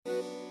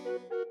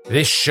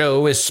This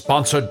show is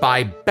sponsored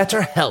by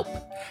BetterHelp.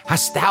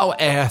 Hast thou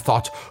e'er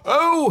thought,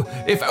 oh,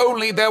 if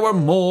only there were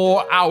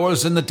more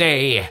hours in the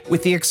day?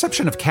 With the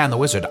exception of Can the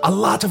Wizard, a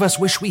lot of us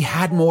wish we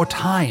had more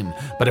time.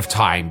 But if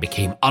time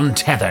became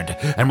untethered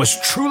and was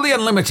truly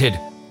unlimited,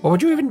 what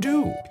would you even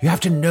do? You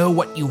have to know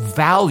what you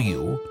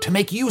value to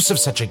make use of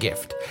such a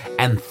gift.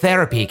 And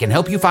therapy can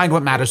help you find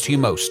what matters to you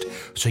most,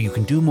 so you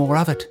can do more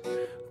of it,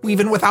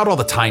 even without all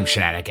the time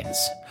shenanigans.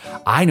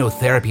 I know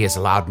therapy has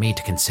allowed me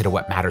to consider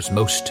what matters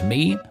most to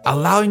me,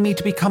 allowing me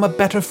to become a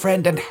better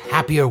friend and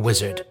happier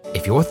wizard.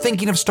 If you're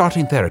thinking of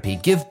starting therapy,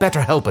 give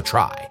BetterHelp a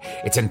try.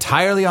 It's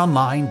entirely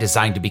online,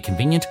 designed to be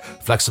convenient,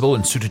 flexible,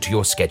 and suited to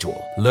your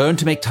schedule. Learn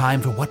to make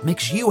time for what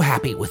makes you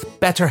happy with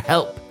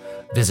BetterHelp.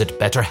 Visit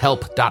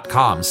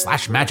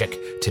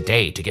betterhelp.com/magic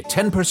today to get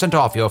 10%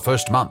 off your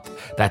first month.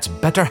 That's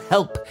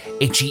BetterHelp,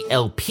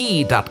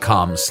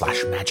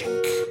 HELP.com/magic.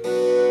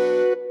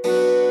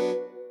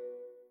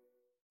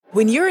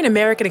 When you're an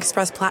American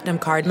Express Platinum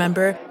card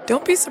member,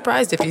 don't be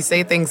surprised if you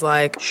say things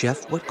like,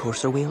 Chef, what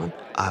course are we on?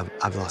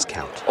 I've lost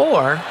count.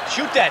 Or,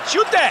 Shoot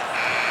that!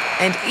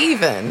 And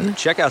even,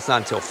 Checkout's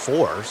not until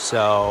 4,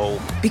 so...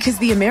 Because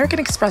the American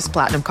Express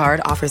Platinum Card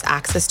offers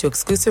access to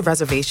exclusive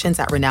reservations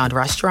at renowned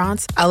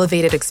restaurants,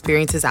 elevated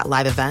experiences at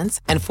live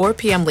events, and 4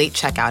 p.m. late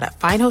checkout at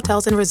fine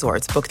hotels and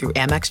resorts booked through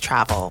Amex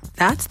Travel.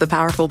 That's the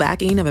powerful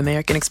backing of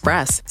American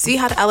Express. See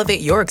how to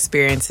elevate your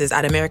experiences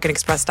at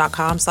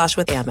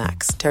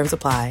americanexpress.com/withAmex. Terms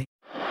apply.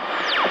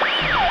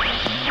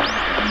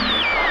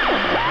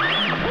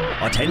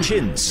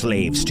 Attention,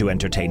 slaves to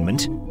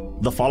entertainment.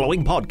 The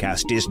following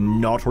podcast is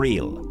not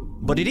real,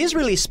 but it is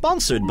really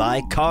sponsored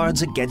by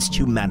Cards Against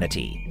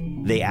Humanity.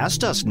 They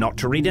asked us not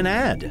to read an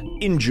ad.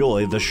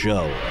 Enjoy the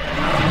show.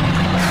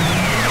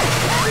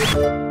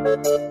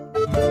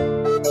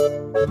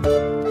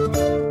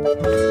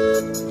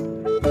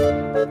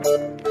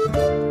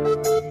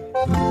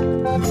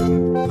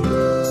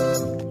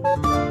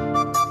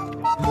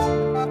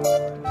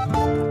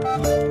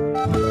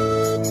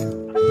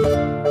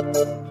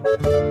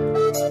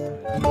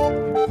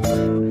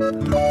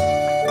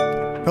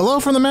 Hello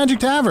from the Magic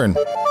Tavern,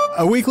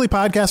 a weekly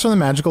podcast from the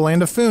magical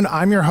land of Foon.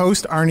 I'm your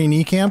host, Arnie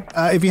Niekamp.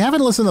 If you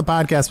haven't listened to the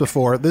podcast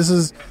before, this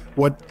is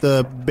what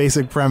the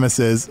basic premise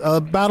is.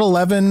 About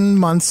 11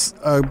 months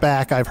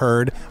back, I've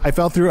heard, I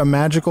fell through a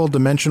magical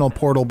dimensional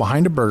portal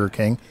behind a Burger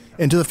King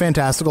into the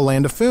fantastical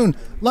land of Foon.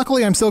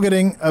 Luckily, I'm still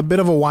getting a bit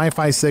of a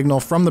Wi-Fi signal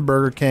from the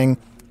Burger King,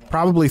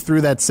 probably through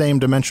that same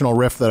dimensional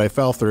rift that I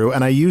fell through,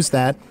 and I use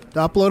that to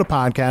upload a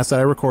podcast that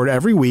I record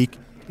every week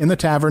in the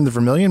Tavern, the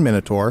Vermilion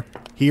Minotaur,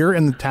 here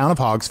in the town of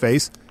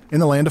Hogsface, in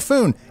the land of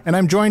Foon. And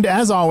I'm joined,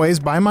 as always,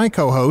 by my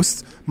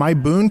co-hosts, my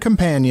boon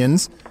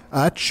companions,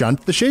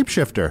 Chunt the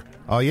Shapeshifter.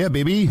 Oh, yeah,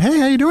 baby. Hey,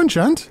 how you doing,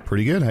 Chunt?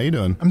 Pretty good. How you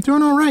doing? I'm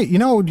doing all right. You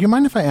know, do you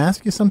mind if I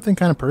ask you something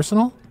kind of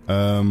personal?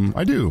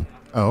 I do.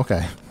 Oh,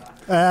 okay.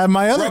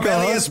 My other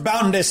Rebellious co-host...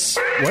 Boundus.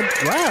 What?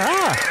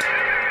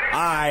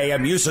 I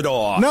am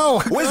Usador.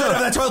 No. Wizard of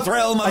the 12th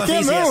realm of I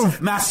can't Ephesius,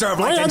 move. Master of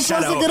Wait, light I'm and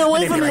supposed shadow. to get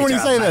away from you when you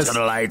say this. Of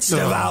lights,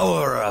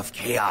 devourer of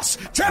chaos,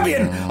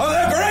 champion of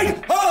the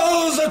great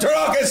halls of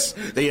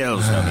Tarakas. The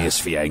elves know me as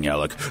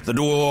Fiangyaluk. The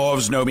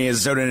dwarves know me as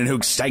Zonin and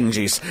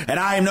Hookstangis. And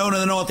I am known in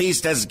the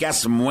northeast as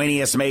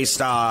Gasmwanius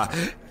Maystar.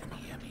 And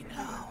hear me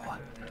now.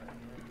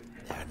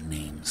 Their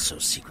names so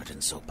secret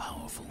and so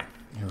powerful.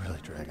 You're really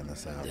dragging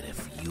this out. That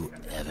if you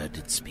ever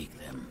did speak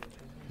them,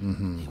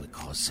 they would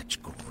cause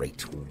such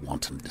great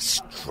wanton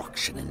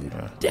destruction and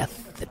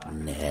death that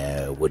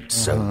ne'er would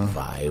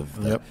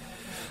survive the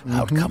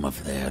outcome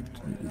of their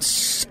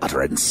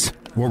utterance.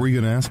 What were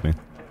you going to ask me?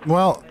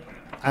 Well,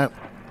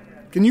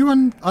 can you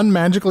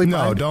unmagically...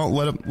 No, don't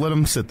let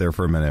him sit there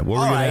for a minute. What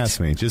were you going to ask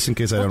me? Just in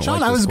case I don't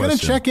John, like this I was going to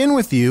check in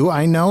with you.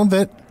 I know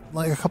that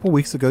like a couple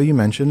weeks ago you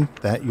mentioned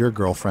that your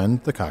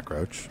girlfriend, the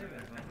cockroach,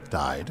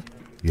 died.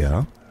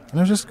 Yeah? And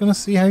I was just going to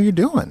see how you're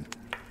doing.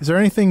 Is there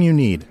anything you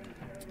need?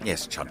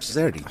 Yes, Chunks, is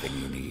there anything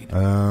you need?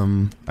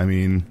 I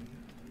mean,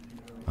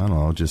 I don't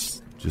know,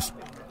 just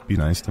be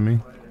nice to me.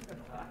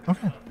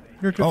 Okay.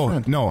 You're a good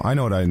friend. No, I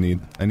know what I need.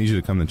 I need you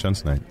to come to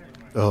Chunt's night.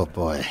 Oh,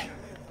 boy.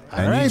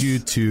 I need you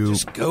to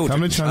Just go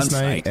come to to Chunt's Chunt's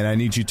night, night. and I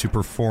need you to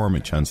perform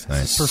at Chunt's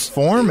night.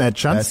 Perform at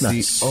Chunt's That's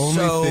night. the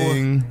only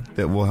thing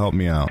that will help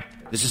me out.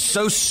 This is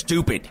so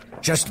stupid.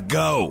 Just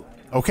go.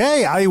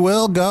 Okay, I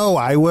will go.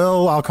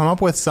 I'll come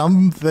up with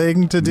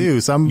something to do.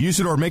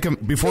 Usador, make him,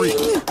 before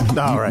you...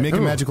 All right. Make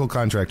a magical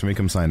contract to make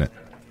him sign it.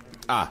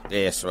 Ah,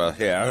 yes, well,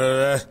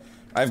 here.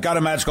 I've got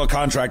a magical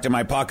contract in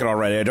my pocket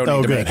already. I don't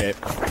need to good. make it.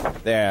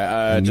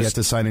 There, And you have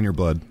to sign in your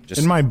blood.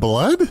 In my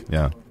blood?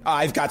 Yeah.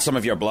 I've got some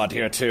of your blood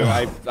here, too.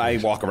 I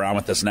walk around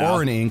with this now.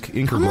 Or an ink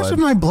or How much blood. of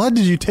my blood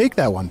did you take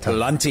that one time?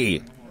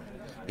 Plenty.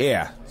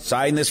 Here,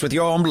 sign this with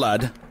your own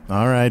blood.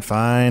 All right,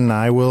 fine.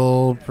 I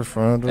will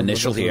prefer...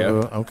 Initial here.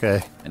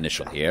 Okay.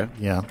 Initial here.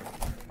 Yeah.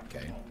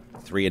 Okay.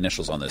 3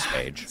 initials on this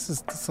page. This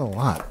is a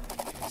lot.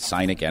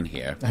 Sign again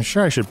here. I'm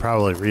sure I should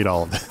probably read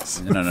all of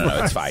this. No,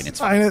 it's fine. It's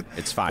Sign fine. it.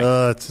 It's fine.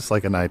 It's just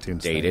like an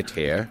iTunes Date thing. it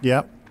here.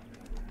 Yep.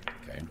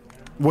 Okay.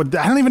 What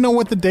I don't even know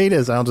what the date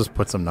is. I'll just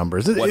put some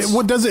numbers. It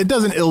doesn't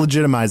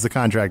illegitimize the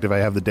contract if I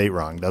have the date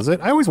wrong, does it?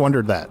 I always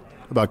wondered that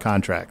about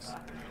contracts.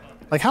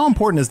 Like, how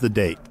important is the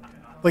date?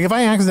 Like, if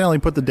I accidentally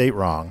put the date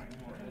wrong.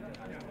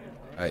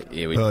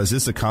 Is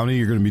this a comedy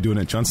you're going to be doing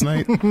at Chunt's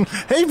night?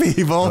 Hey,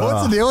 people,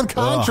 what's the deal with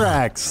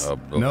contracts?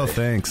 No,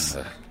 thanks.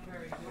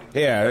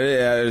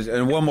 Here,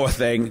 and one more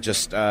thing.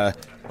 Just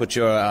put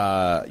your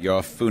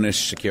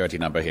Foonish security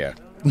number here.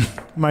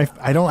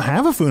 I don't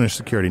have a Foonish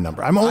security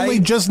number. I'm only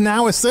just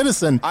now a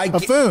citizen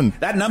of Foon.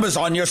 That number's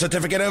on your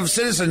certificate of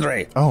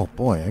citizenry. Oh,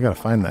 boy, I got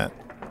to find that.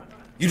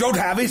 You don't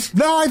have it?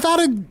 No, I thought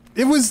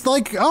it was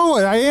like,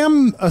 I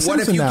am a citizen. What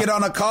if you now. get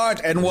on a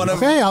cart and one of...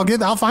 Okay,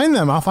 I'll find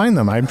them.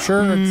 I'm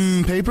sure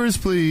it's... Papers,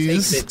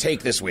 please.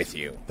 Take this with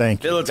you.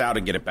 Thank you. Fill it out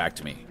and get it back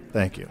to me.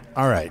 Thank you.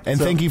 All right. And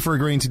thank you for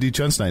agreeing to do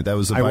Chunt's night. That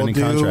was a binding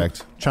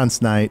contract.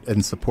 Chunt's night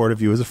in support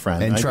of you as a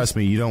friend. And trust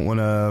me, you don't want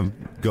to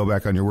go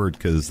back on your word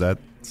because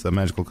that's a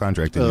magical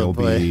contract, and I'm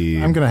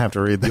going to have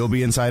to read that. You'll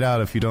be inside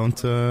out if you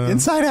don't.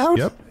 Inside out?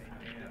 Yep.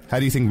 How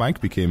do you think Mike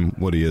became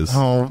what he is?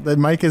 Oh, that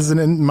Mike is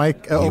open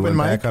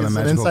mic is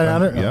an inside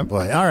outer. Yep. Oh,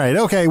 boy. All right.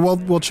 Okay.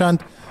 Well,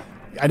 Chunt,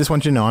 I just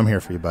want you to know I'm here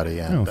for you, buddy.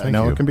 And I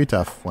know it can be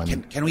tough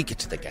when. Can we get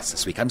to the guests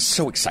this week? I'm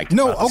so excited.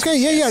 No. about this.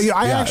 Okay. Yeah.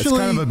 I actually. It's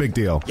kind of a big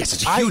deal. Yes,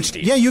 it's a huge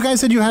deal. Yeah, you guys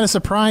said you had a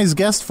surprise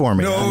guest for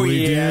me. Oh,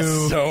 We yes.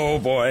 do. Oh,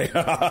 boy.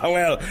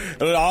 Well,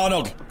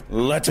 Arnold,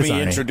 let me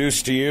Arnie.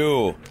 introduce to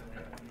you.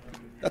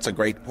 That's a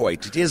great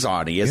point. It is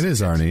Arnie, isn't it? It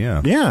is Arnie,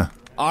 yeah. Yeah.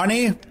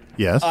 Arnie?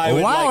 Yes. I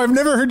would Wow, like- I've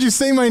never heard you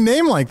say my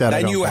name like that.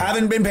 Then you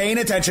haven't been paying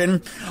attention.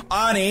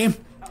 Arnie,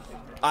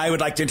 I would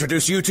like to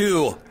introduce you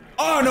to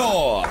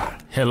Arnor.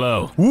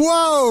 Hello.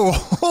 Whoa!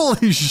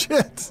 Holy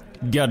shit!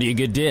 Got you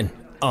good in,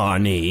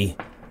 Arnie.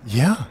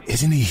 Yeah.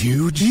 Isn't he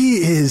huge? He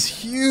is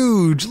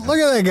huge. Look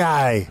at that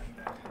guy.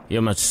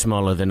 You're much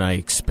smaller than I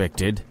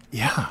expected.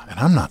 Yeah, and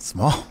I'm not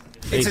small.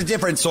 It's a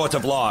different sort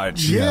of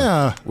large.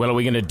 Yeah. Well, are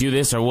we going to do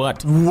this or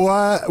what?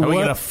 What? Are we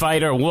going to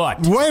fight or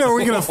what? Wait, are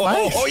we going to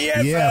fight? Oh,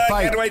 yes. Yeah,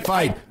 I can't wait.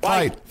 fight.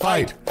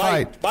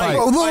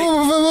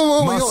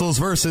 Whoa. Muscles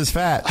versus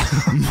fat.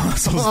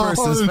 Muscles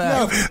versus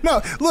fat.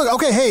 No. Look,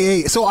 okay,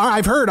 hey. So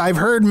I've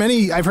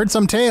heard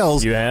some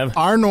tales. You have?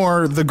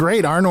 Arnor the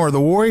Great, Arnor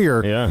the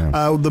Warrior.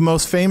 Yeah. The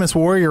most famous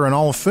warrior in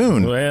all of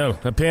Foon. Well,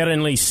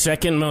 apparently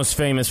second most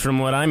famous from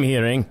what I'm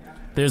hearing.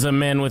 There's a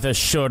man with a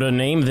shorter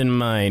name than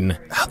mine.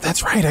 Oh,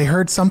 that's right. I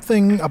heard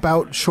something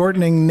about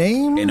shortening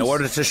names. In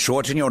order to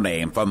shorten your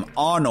name from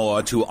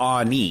Arnor to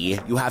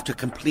Arnie, you have to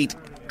complete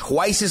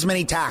twice as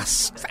many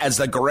tasks as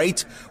the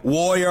great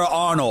warrior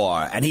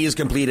Arnor, and he has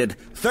completed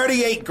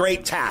 38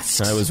 great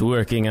tasks. I was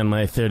working on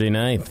my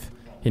 39th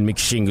in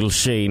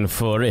McShingleshane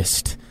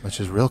Forest. Which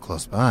is real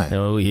close by.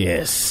 Oh,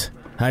 yes.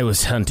 I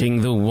was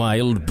hunting the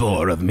wild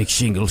boar of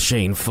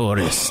McShingleshane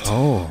Forest.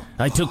 Oh.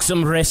 I took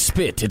some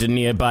respite at a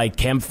nearby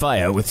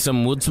campfire with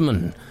some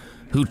woodsmen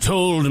who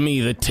told me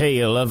the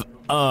tale of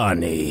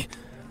Arnie,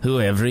 who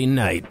every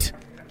night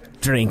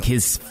drank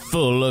his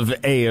full of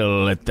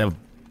ale at the...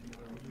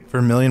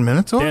 Vermilion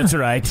Minotaur? That's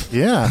right.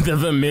 Yeah. The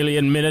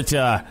Vermilion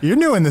Minotaur. You're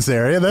new in this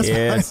area. That's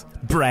Yes. fine.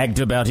 Bragged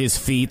about his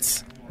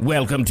feats,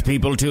 welcomed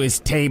people to his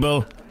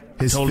table,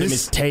 told him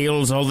his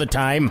tales all the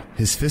time.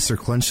 His fists are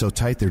clenched so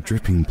tight they're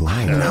dripping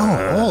blood. No,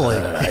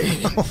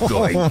 holy.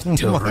 Going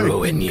to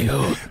ruin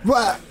you.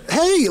 Well,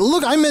 hey,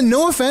 look, I meant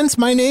no offense.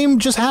 My name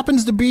just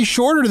happens to be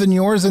shorter than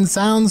yours and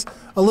sounds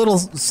a little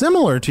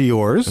similar to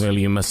yours. Well,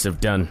 you must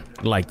have done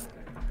like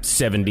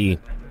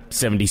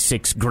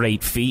 76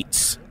 great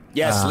feats.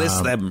 Yes,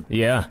 list them.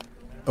 Yeah.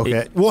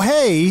 Okay. Well,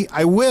 hey,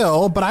 I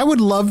will, but I would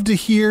love to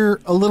hear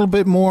a little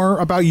bit more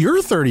about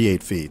your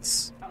 38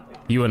 feats.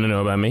 You want to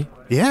know about me?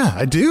 Yeah,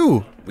 I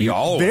do. We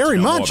all very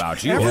know much.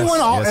 about you.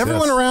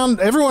 Everyone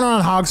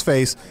around Hog's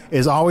Face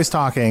is always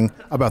talking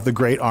about the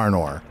great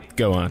Arnor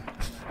Go on.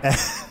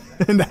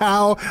 and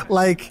how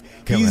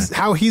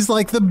he's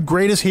like the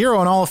greatest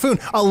hero in all of Foon,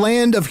 a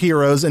land of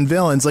heroes and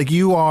villains. Like,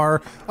 you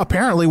are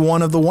apparently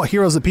one of the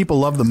heroes that people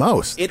love the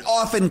most. It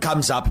often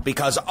comes up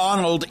because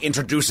Arnold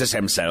introduces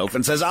himself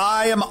and says,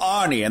 I am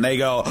Arnie. And they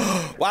go,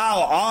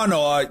 wow,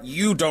 Arnor,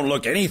 you don't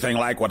look anything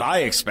like what I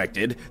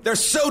expected. They're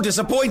so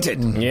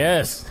disappointed.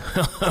 Yes.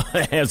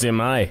 As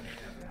am I.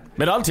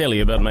 But I'll tell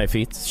you about my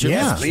feats. Sure.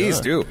 Yeah. Please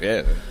do.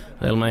 Yeah.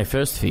 Well, my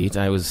first feat,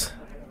 I was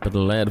but a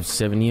lad of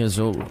 7 years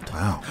old.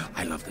 Wow.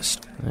 I love this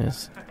story.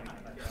 Yes.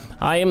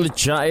 I am the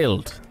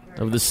child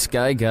of the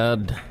sky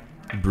god,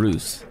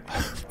 Bruce.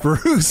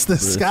 Bruce, the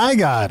sky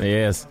god.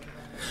 Yes.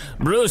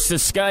 Bruce, the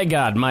sky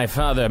god, my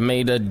father,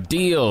 made a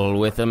deal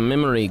with a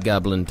memory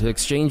goblin to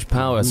exchange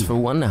powers for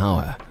 1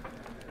 hour.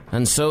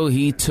 And so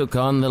he took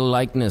on the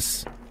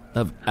likeness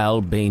of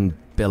Albane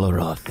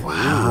Belleroth.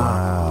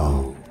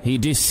 Wow. He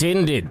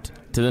descended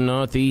to the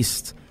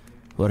northeast,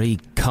 where he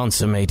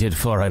consummated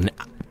for an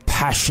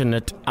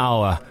passionate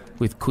hour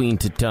with Queen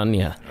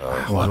Titania.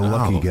 What a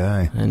lucky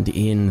guy. And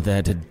in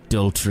that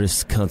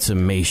adulterous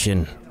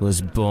consummation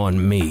was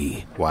born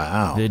me,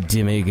 Wow. the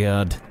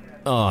demigod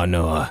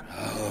Arnor.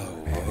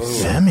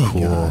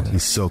 Demigod.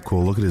 He's so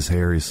cool. Look at his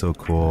hair. He's so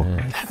cool.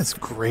 That is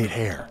great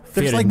hair.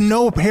 There's like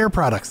no hair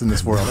products in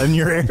this world, and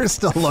your hair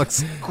still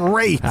looks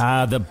great.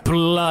 The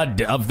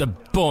blood of the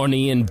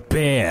Bornean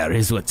bear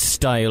is what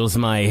styles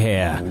my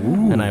hair.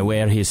 Ooh. And I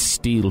wear his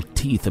steel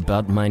teeth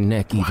about my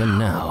neck even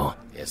now.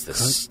 Yes, the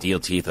steel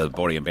teeth of the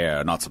Bornean bear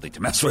are not something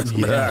to mess with.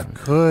 Yeah.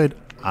 Could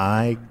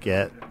I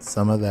get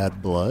some of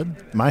that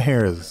blood? My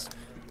hair is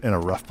in a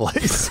rough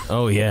place.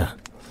 Oh, yeah.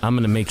 I'm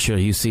going to make sure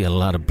you see a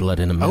lot of blood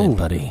in a minute,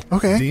 buddy.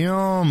 Okay.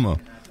 Damn.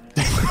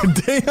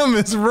 Damn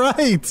is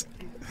right.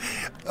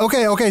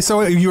 Okay,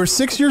 so you were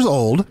 6 years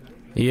old.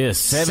 Yes,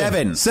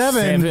 seven.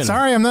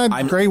 Sorry, I'm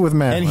not great with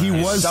math. And he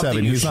was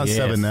 7. He's not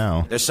 7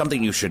 now. There's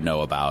something you should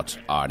know about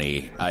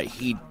Arnie.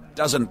 He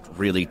doesn't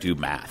really do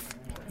math.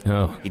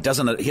 Oh. He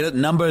doesn't.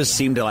 Numbers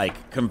seem to,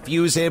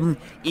 confuse him.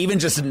 Even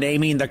just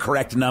naming the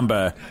correct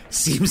number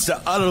seems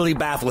to utterly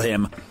baffle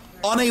him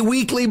on a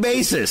weekly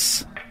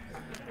basis.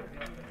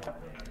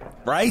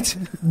 Right?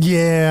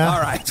 Yeah.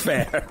 All right,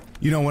 fair.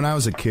 When I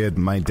was a kid,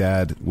 my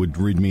dad would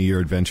read me Your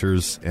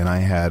Adventures, and I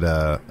had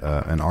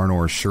an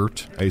Arnor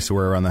shirt I used to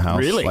wear around the house.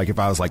 Really? Like, if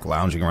I was,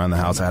 lounging around the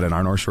house, I had an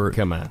Arnor shirt.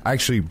 Come on. I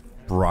actually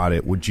brought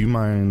it. Would you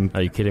mind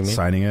Are you kidding me?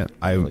 signing it?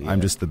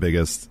 I'm just the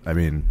biggest. I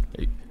mean,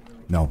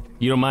 no.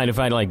 You don't mind if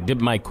I, dip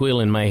my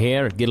quill in my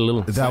hair, get a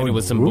little That would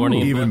with some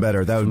Bornean even blood?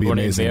 better. That would Some be Bornean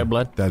amazing. bear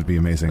blood? That'd be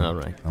amazing. All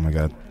right. Oh, my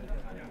God.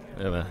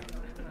 I have a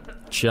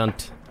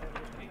chunt.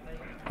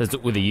 Is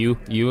it with a U?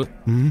 You?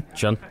 Mm-hmm.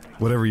 Chunt?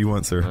 Whatever you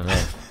want, sir.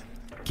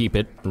 Keep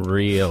it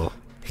real.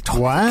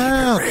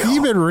 Wow,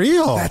 keep it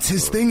real. That's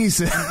his thing, he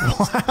said.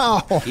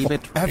 Wow. Keep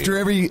it After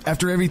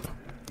every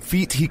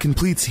feat he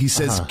completes, he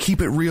says,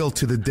 keep it real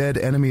to the dead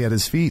enemy at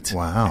his feet.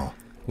 Wow.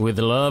 With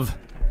love?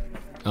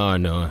 Oh,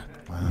 no.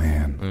 Wow.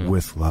 Man,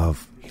 with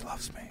love. He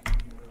loves me.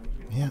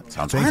 Yeah.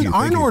 Sounds Thank you.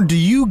 Arnor, do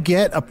you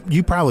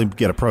you probably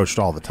get approached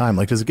all the time.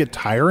 Does it get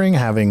tiring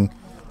having,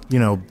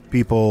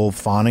 people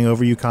fawning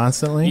over you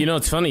constantly?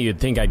 It's funny. You'd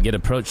think I'd get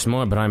approached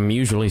more, but I'm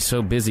usually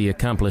so busy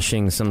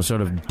accomplishing some sort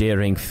of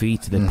daring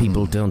feat that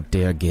people don't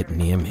dare get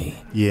near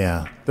me.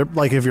 Yeah. They're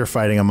like if you're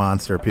fighting a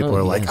monster, people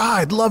are like,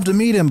 I'd love to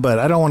meet him, but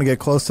I don't want to get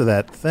close to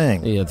that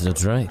thing. Yeah,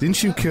 that's right.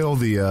 Didn't you kill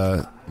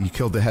you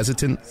killed the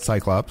hesitant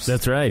Cyclops?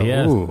 That's right,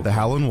 yeah. Ooh. The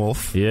Howlin'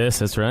 Wolf. Yes,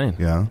 that's right.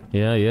 Yeah.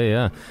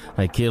 Yeah.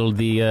 I killed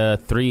the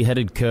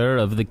three-headed cur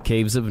of the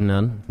Caves of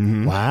None.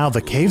 Mm-hmm. Wow,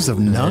 the Caves of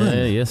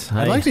None. Yes.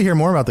 I'd like to hear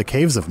more about the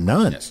Caves of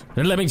None. Yes.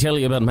 And let me tell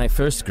you about my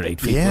first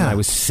great feat when I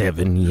was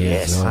 7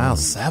 years old. Wow,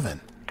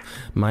 7.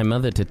 My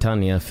mother,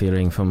 Titania,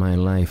 fearing for my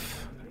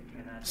life,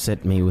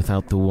 set me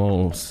without the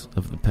walls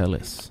of the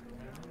palace.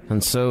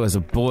 And so, as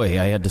a boy,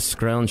 I had to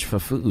scrounge for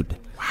food.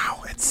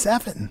 Wow, at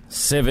 7.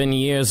 7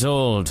 years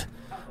old.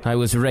 I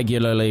was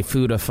regularly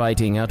food or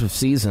fighting out of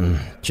season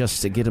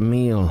just to get a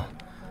meal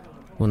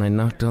when I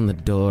knocked on the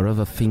door of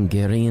a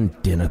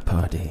Fingarian dinner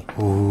party.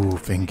 Ooh,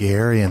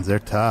 Fingarians, they're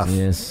tough.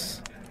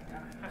 Yes.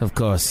 Of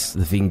course,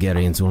 the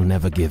Fingarians will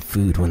never give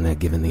food when they're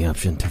given the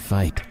option to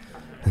fight.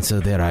 And so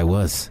there I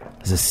was,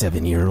 as a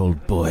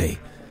 7-year-old boy,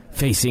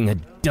 facing a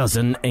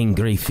dozen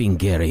angry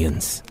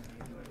Fingarians.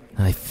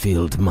 I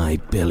filled my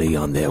belly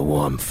on their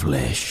warm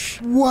flesh.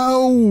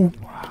 Whoa!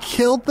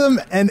 Killed them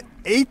and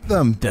ate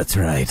them. That's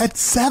right. At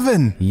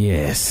 7.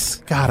 Yes.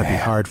 Gotta be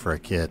hard for a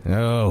kid.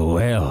 Oh,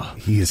 well.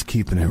 He is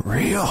keeping it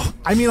real.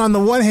 I mean, on the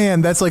one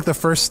hand, that's the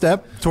first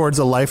step towards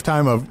a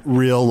lifetime of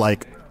real,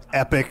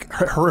 epic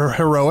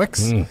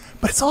heroics.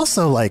 But it's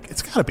also,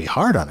 it's gotta be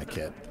hard on a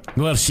kid.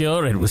 Well,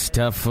 sure, it was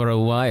tough for a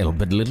while,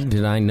 but little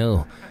did I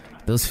know,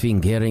 those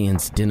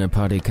Fingarians' dinner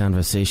party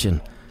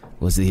conversation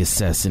was the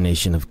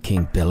assassination of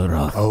King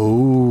Belleroth.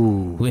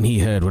 Oh. When he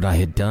heard what I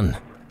had done,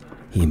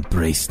 he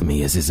embraced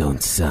me as his own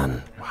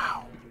son.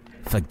 Wow.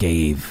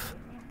 Forgave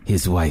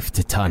his wife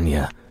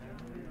Titania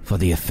for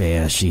the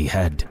affair she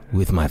had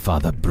with my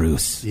father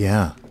Bruce.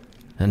 Yeah.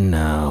 And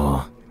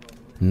now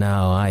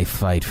I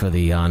fight for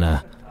the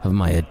honor of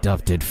my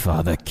adopted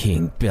father,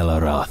 King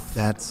Belleroth.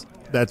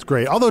 That's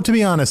great. Although, to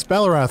be honest,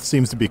 Belleroth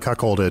seems to be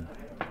cuckolded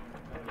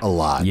a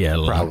lot. Yeah,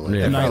 probably.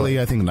 Yeah,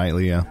 Nightly, I think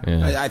nightly, yeah.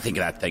 I think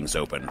that thing's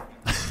open.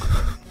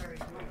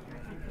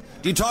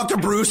 Do you talk to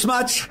Bruce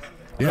much?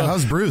 Yeah,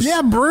 how's Bruce?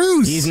 Yeah,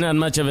 Bruce. He's not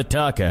much of a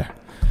talker.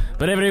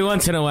 But every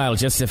once in a while,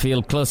 just to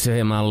feel close to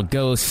him, I'll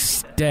go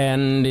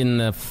stand in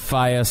the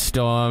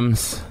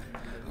firestorms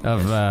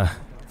of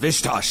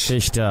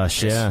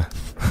Fishtosh, yeah.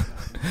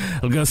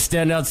 I'll go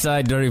stand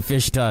outside during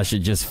Fishtosh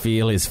and just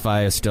feel his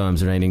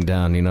firestorms raining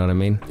down, you know what I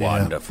mean?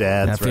 Wonderful.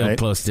 Dad's I feel right.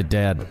 close to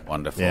Dad.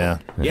 Wonderful. Yeah.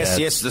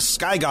 Yes, the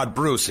Sky God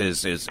Bruce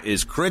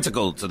is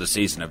critical to the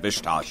season of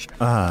Vishtosh.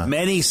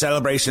 Many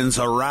celebrations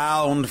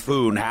around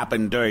Foon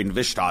happen during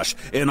Vishtosh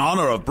in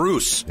honor of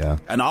Bruce. Yeah.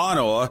 And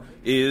Arnor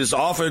is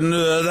often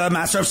the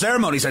master of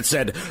ceremonies at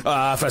said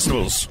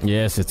festivals.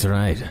 Yes, it's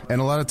right. And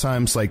a lot of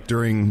times,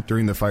 during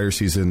the fire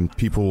season,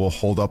 people will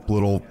hold up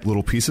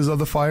little pieces of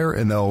the fire,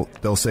 and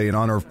they'll say in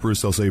honor of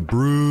Bruce, they'll say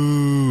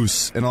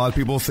Bruce. And a lot of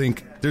people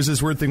think there's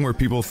this weird thing where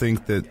people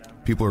think that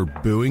people are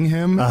booing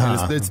him.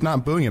 And it's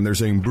not booing him. They're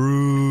saying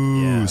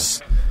Bruce.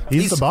 Yeah.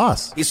 He's the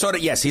boss. He's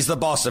he's the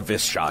boss of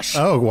Vishash.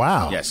 Oh,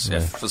 wow. Yes,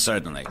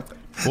 certainly.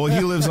 Well,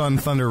 he lives on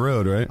Thunder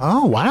Road, right?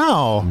 Oh,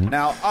 wow.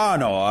 Now,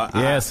 Arnor,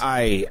 Yes.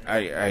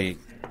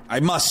 I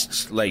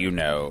must let you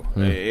know.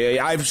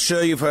 I'm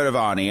sure you've heard of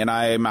Arnie, and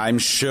I'm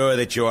sure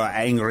that you're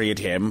angry at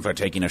him for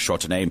taking a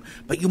shorter name.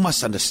 But you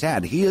must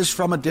understand, he is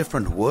from a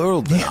different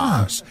world than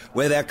ours,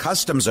 where their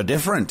customs are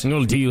different.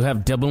 Well, do you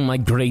have double my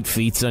great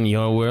feats on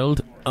your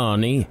world,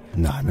 Arnie?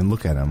 No, I mean,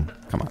 look at him.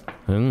 Come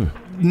on.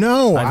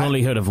 No. I've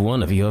only heard of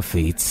one of your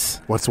feats.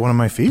 What's one of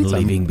my feats?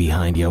 Leaving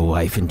behind your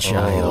wife and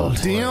child.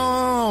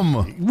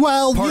 Damn.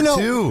 Well, Part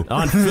 2.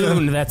 On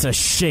Foon, that's a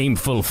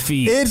shameful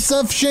feat. It's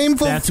a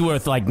shameful... That's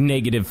worth like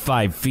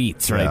 -5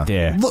 feats right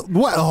there. Look,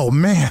 what? Oh,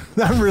 man.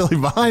 I'm really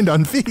behind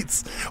on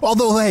feats.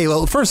 Although, hey,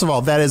 well, first of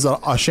all, that is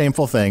a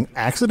shameful thing.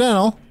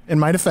 Accidental. In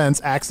my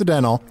defense,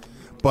 accidental.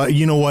 But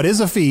you know what is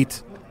a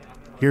feat?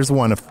 Here's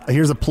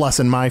a plus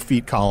in my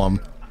feat column.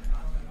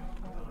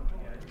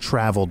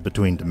 Traveled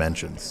between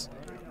dimensions.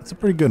 That's a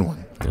pretty good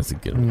one. That's a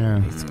good one.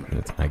 Yeah. So you're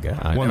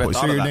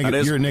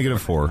at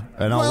 -4.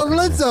 And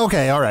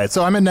okay, all right.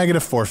 So I'm at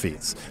 -4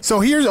 feats. So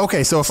here's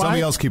So if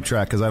somebody else keep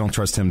track because I don't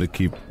trust him to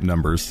keep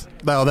numbers.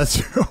 No, that's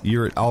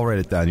true. I'll write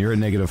it down. You're at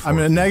 -4. I'm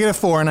at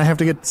 -4, and I have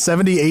to get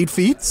 78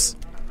 feats.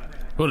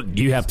 Well,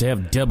 you have to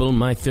have double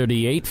my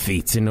 38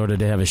 feats in order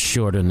to have a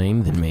shorter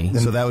name than me.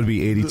 So that would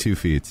be 82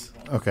 feats.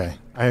 Okay,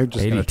 I'm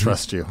just going to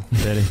trust you.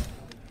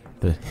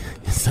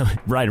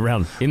 Right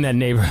around in that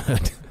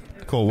neighborhood.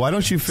 Cool. Why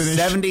don't you finish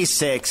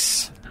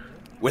 76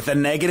 with a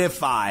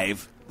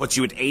 -5 puts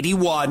you at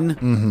 81.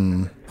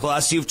 Mm-hmm.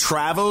 Plus, you've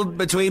traveled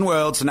between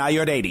worlds, so now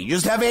you're at 80. You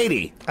just have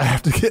 80. I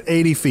have to get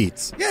 80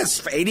 feats.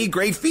 Yes, 80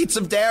 great feats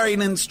of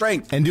daring and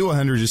strength. and do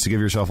 100 just to give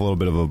yourself a little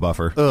bit of a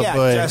buffer. Oh, Yeah,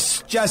 boy.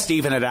 just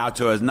even it out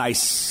to a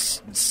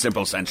nice,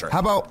 simple center. How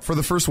about for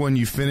the first one,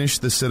 you finish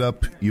the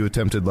sit-up you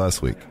attempted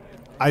last week?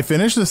 I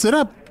finished the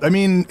sit-up. I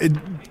mean,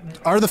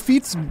 are the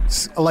feats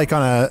like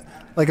on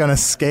a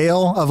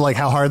scale of like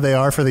how hard they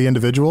are for the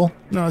individual?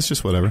 No, it's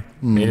just whatever.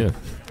 Yeah.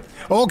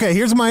 Okay,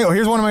 here's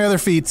one of my other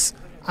feats.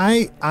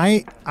 I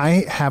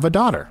have a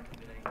daughter.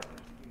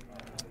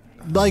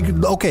 Like,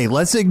 okay,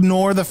 let's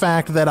ignore the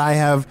fact that I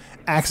have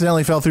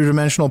accidentally fell through a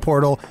dimensional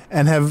portal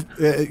and have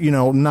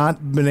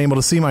not been able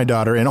to see my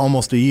daughter in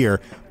almost a year.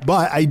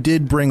 But I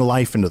did bring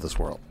life into this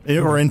world,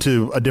 or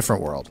into a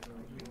different world.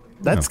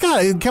 That's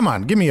come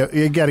on,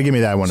 you got to give me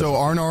that one. So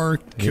Arnor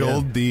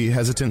killed the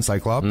hesitant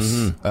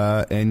Cyclops,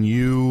 and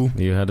you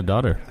had a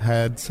daughter.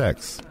 Had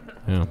sex.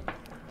 Yeah.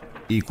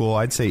 Equal,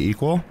 I'd say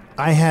equal.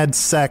 I had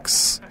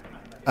sex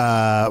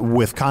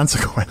with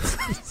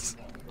consequences.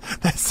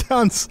 That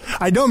sounds...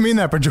 I don't mean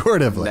that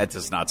pejoratively. That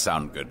does not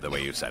sound good the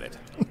way you said it.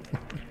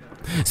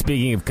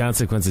 Speaking of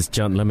consequences,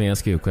 John, let me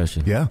ask you a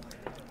question. Yeah.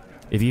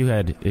 If you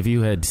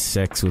had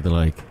sex with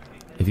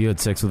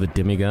a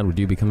demigod, would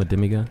you become a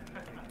demigod?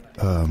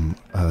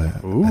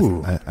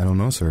 Ooh. I don't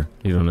know, sir.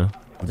 You don't know?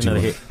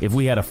 If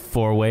we had a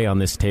 4-way on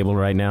this table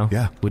right now,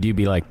 would you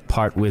be like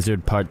part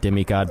wizard, part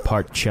demigod,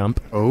 part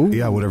chump? Oh.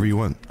 Yeah, whatever you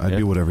want. I'd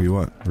be whatever you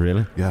want.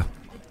 Really? Yeah.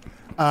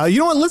 You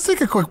know what? Let's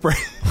take a quick break.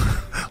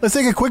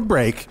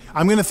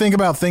 I'm going to think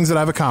about things that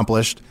I've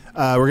accomplished.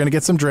 We're going to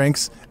get some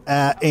drinks.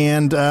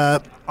 And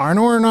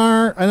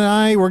Arnor and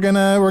I, we're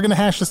gonna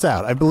hash this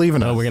out. I believe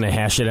in us. Oh, we're gonna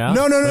hash it out?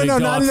 No, Go not in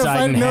a outside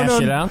fight. and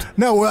hash it out?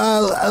 No,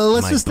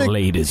 let's just My think.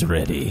 blade is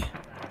ready.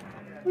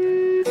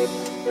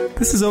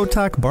 This is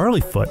Otak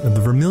Barleyfoot of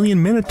the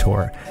Vermilion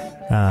Minotaur,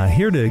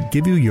 here to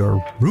give you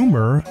your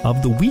rumor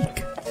of the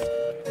week.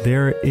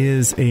 There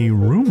is a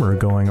rumor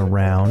going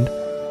around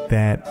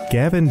that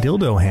Gavin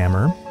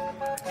Dildohammer,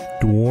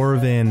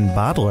 Dwarven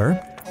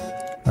Bottler,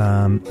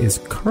 is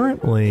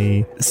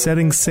currently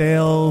setting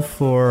sail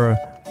for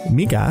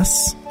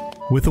Migas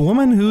with a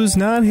woman who's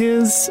not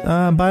his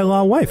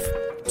by-law wife.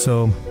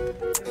 So,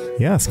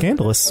 yeah,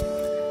 scandalous.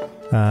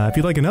 If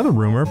you'd like another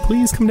rumor,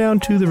 please come down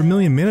to the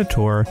Vermilion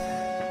Minotaur,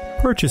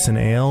 purchase an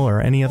ale or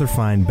any other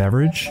fine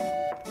beverage,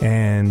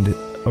 and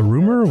a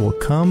rumor will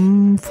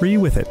come free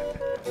with it.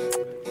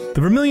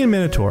 The Vermilion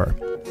Minotaur,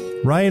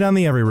 right on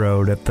the Every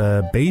Road at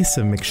the base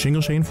of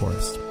McShingleshane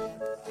Forest.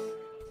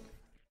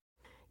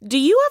 Do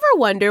you ever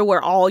wonder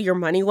where all your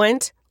money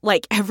went?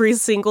 Like every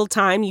single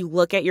time you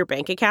look at your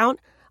bank account?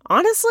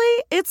 Honestly,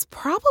 it's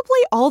probably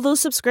all those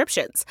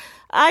subscriptions.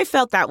 I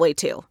felt that way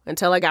too,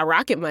 until I got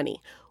Rocket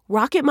Money.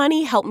 Rocket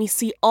Money helped me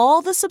see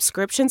all the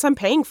subscriptions I'm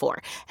paying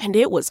for, and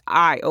it was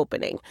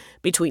eye-opening.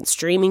 Between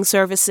streaming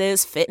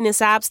services,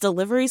 fitness apps,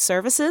 delivery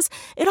services,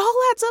 it all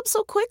adds up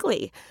so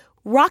quickly.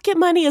 Rocket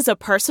Money is a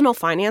personal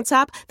finance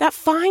app that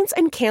finds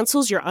and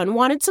cancels your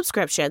unwanted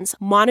subscriptions,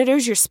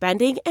 monitors your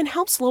spending, and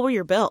helps lower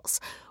your bills.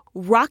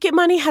 Rocket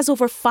Money has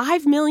over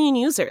 5 million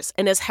users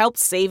and has helped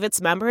save its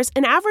members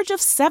an average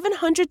of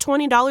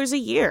 $720 a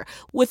year,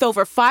 with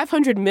over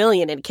 500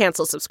 million in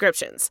canceled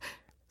subscriptions.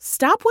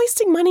 Stop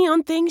wasting money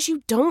on things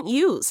you don't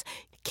use.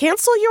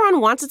 Cancel your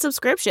unwanted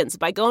subscriptions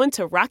by going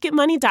to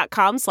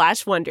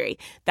rocketmoney.com/Wondery.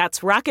 That's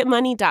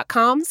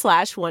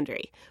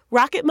rocketmoney.com/Wondery.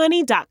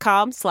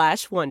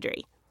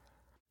 rocketmoney.com/Wondery.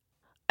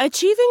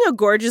 Achieving a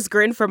gorgeous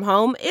grin from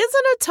home isn't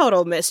a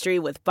total mystery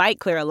with Bite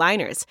Clear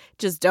aligners.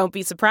 Just don't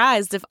be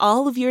surprised if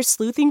all of your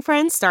sleuthing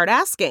friends start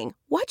asking,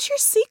 "What's your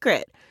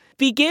secret?"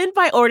 Begin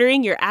by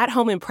ordering your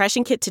at-home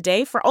impression kit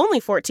today for only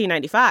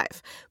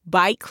 $14.95.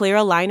 Bite Clear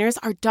aligners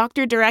are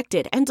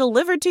doctor-directed and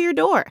delivered to your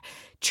door.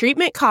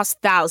 Treatment costs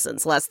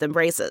thousands less than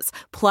braces.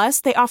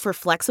 Plus, they offer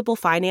flexible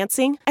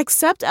financing,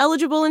 accept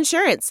eligible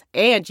insurance,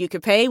 and you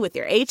can pay with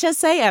your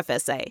HSA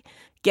FSA.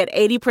 Get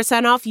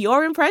 80% off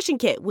your impression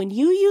kit when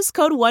you use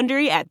code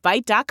WONDERY at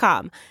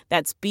Byte.com.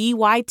 That's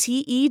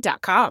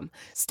BYTE.com.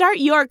 Start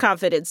your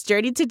confidence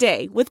journey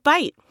today with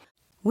Byte.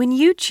 When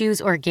you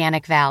choose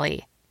Organic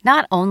Valley,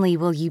 not only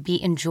will you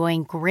be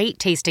enjoying great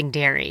tasting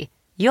dairy,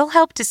 you'll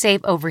help to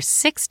save over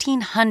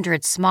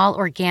 1,600 small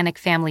organic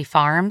family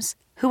farms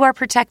who are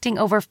protecting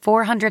over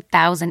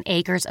 400,000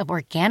 acres of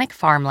organic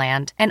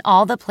farmland and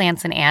all the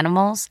plants and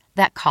animals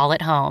that call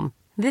it home.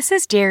 This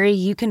is dairy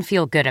you can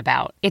feel good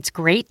about. It's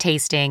great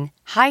tasting,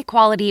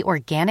 high-quality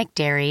organic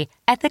dairy,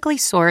 ethically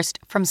sourced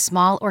from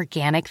small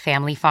organic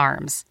family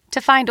farms. To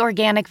find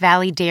Organic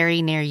Valley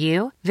Dairy near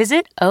you,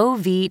 visit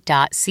ov.coop.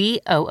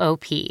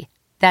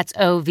 That's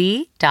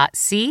ov.coop.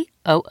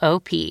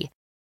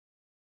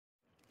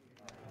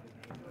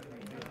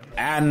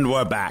 And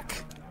we're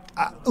back.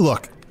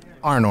 Look,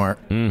 Arnor,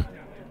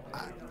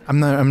 I'm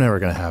never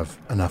going to have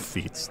enough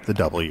feats to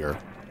double your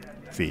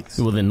feats.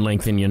 Well, then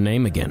lengthen your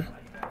name again.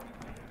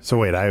 So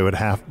wait,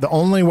 the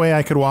only way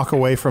I could walk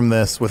away from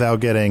this without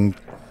getting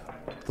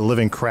the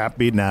living crap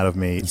beaten out of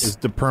me is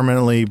to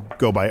permanently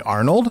go by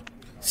Arnold?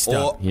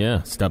 Stop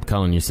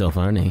calling yourself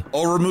Arnie.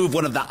 Or remove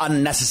one of the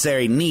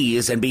unnecessary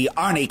knees and be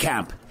Arnie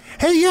Camp.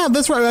 Hey, yeah,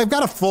 that's right. I've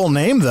got a full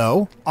name,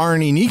 though.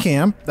 Arnie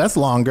Niekamp. That's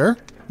longer.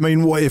 I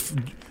mean,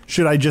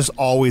 should I just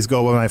always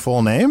go by my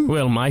full name?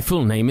 Well, my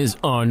full name is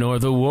Arnor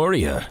the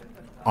Warrior.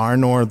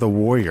 Arnor the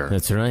Warrior.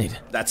 That's right.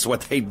 That's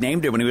what they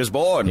named him when he was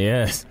born.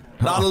 Yes.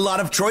 Not a lot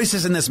of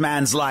choices in this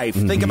man's life.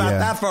 Think about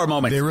that for a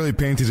moment. They really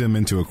painted him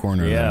into a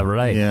corner. Yeah, though.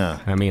 right. Yeah.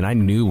 I mean, I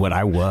knew what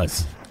I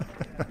was.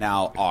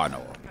 Now,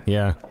 Arnold.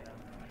 Yeah.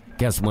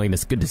 Guess, Wayne,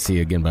 it's good to see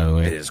you again, by the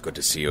way. It is good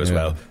to see you as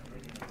well.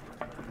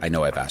 I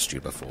know I've asked you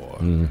before.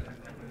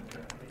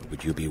 But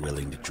would you be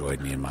willing to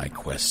join me in my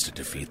quest to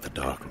defeat the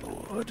Dark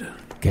Lord?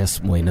 Guess,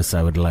 Waynus,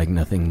 I would like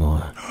nothing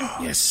more.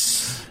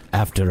 Yes.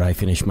 After I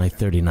finish my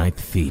 39th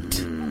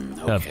feat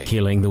of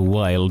killing the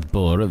wild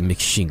boar of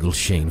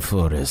McShingleshane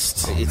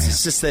Forest.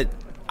 It's just that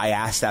I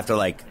asked after,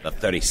 like, the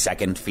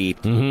 32nd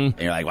feat, and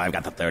you're like, well, I've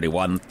got the 33rd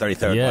one to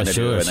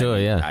do.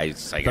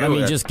 But I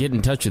mean, just get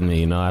in touch with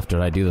me, after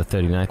I do the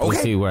 39th. We'll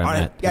see where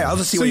I'm at. Yeah, I'll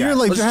just see so where you're at.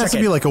 like, there has to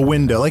be like a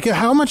window. Like,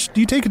 how much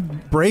do you take a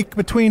break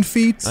between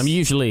feats? I'm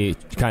usually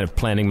kind of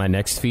planning my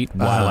next feat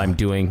while I'm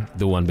doing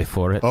the one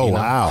before it. Oh,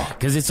 wow.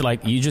 Because it's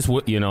like, you just,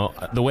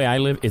 the way I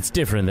live, it's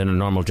different than a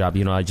normal job.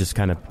 I just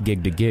kind of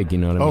gig to gig, you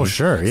know what I mean? Oh,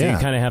 sure, So yeah. you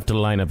kind of have to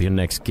line up your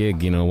next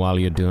gig, while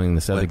you're doing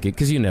this other gig,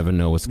 because you never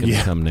know what's going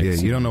to come next.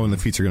 Yeah, you don't know when the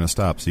feats are going to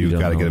stop, so you've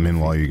got to get them in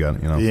while you got,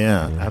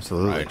 Yeah,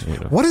 absolutely.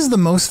 Right. What is the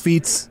most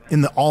feats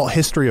in the all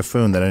history of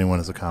Foon that anyone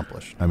has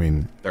accomplished? I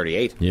mean,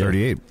 38. Yeah.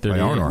 38. By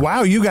Arnor.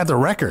 Wow, you got the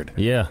record.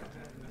 Yeah.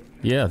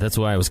 Yeah, that's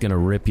why I was going to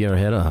rip your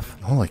head off.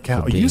 Holy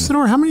cow.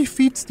 Usador, how many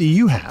feats do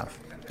you have?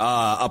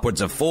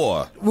 Upwards of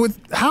 4.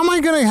 How am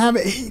I going to have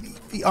 80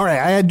 feet? All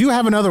right, I do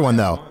have another one,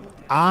 though.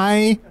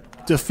 I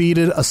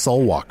defeated a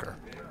Soul Walker.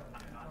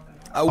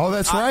 Oh,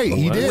 that's right.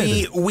 He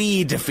did.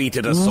 We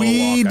defeated a Soul Walker.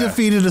 We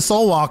defeated a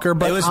Soul Walker,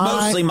 but it was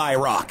mostly my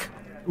rock.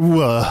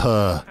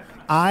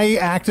 I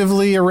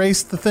actively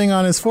erased the thing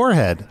on his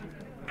forehead.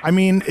 I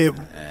mean,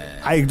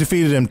 I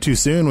defeated him too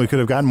soon. We could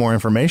have gotten more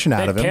information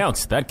out of him. That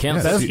counts. That's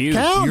huge.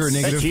 counts. You're a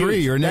negative 3.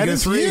 You're a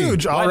negative 3. That is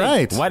huge. All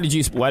right. Why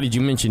did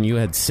you mention you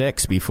had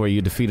sex before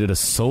you defeated a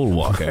Soul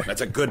Walker?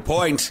 That's a good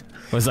point.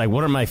 I was like,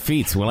 what are my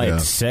feats? Well, I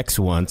had sex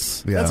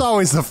once. Yeah. That's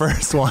always the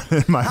first one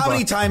in my How book.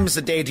 many times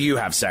a day do you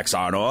have sex,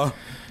 Arnor?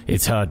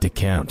 It's hard to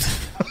count.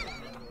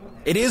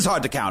 It is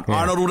hard to count. Yeah.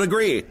 Arnold would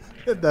agree.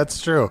 That's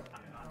true.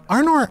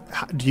 Arnor,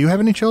 do you have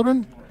any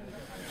children?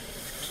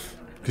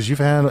 Because you've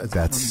had...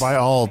 That's by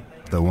all...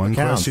 The one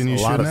counts, question you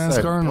shouldn't ask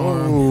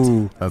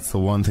Arnor. That's the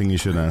one thing you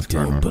shouldn't ask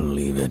Arnor. Don't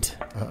believe it.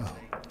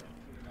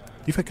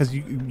 Because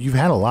you've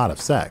had a lot of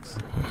sex.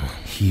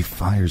 He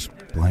fires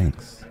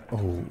blanks.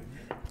 Oh.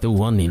 The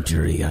one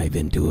injury I've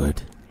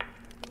endured.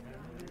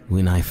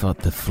 When I fought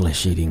the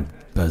flesh-eating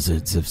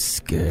buzzards of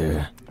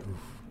Sker.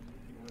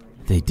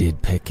 They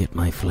did peck at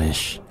my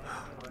flesh.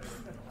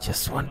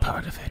 Just one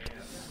part of it.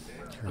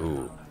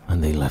 Ooh.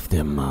 And they left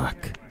their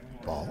mark.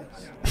 Balls?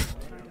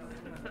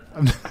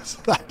 I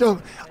know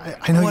what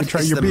you're trying.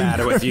 What's the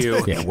matter with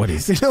you? Yeah, what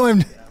is it?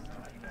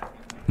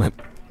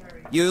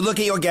 You look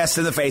at your guest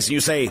in the face and you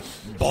say,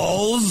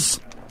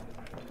 balls?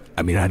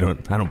 I mean, I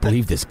don't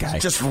believe this guy.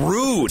 Just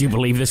rude. Do you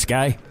believe this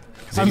guy?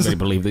 Does anybody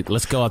believe it?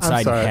 Let's go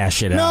outside and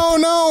hash it out.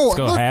 No. Let's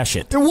go hash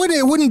it.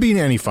 It wouldn't be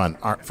any fun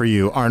for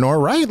you,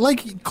 Arnor, right?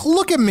 Like,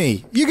 look at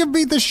me. You can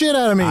beat the shit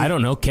out of me. I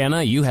don't know, can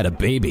I? You had a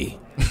baby.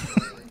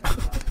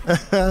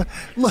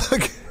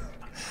 Look.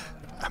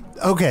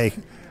 Okay.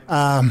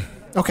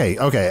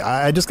 Okay.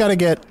 I just gotta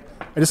get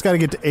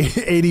to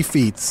 80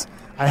 feet.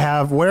 I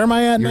have. Where am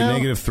I at now?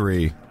 You're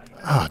 -3.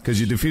 Because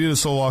you defeated a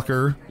soul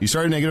walker. You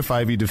started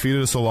 -5. You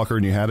defeated a soul walker,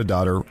 and you had a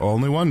daughter.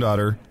 Only one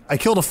daughter. I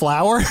killed a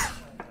flower. -2.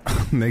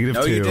 No,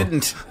 you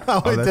didn't. Oh,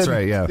 that's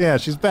right. Yeah. Yeah,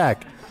 she's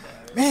back.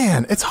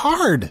 Man, it's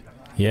hard.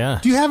 Yeah.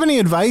 Do you have any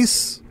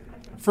advice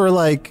for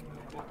like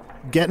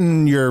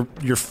getting your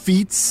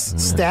feet's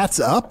stats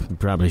up? You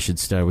probably should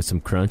start with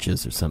some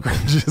crunches or something.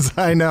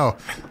 I know.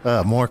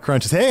 More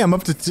crunches. Hey, I'm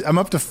up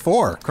to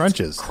 4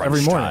 crunches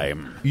every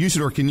morning.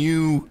 Usador, can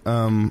you?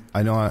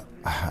 I know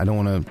I don't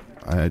want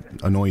to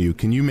annoy you.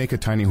 Can you make a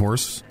tiny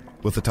horse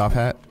with a top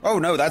hat? Oh,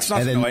 no, that's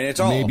not annoying at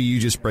all. Maybe you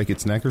just break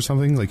its neck or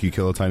something, like you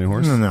kill a tiny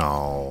horse?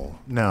 No.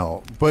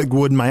 But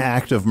would my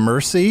act of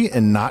mercy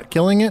and not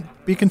killing it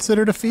be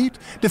considered a feat?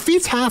 Do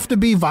feats have to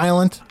be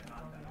violent?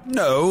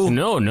 No.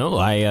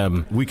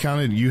 We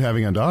counted you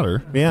having a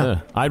daughter. Yeah.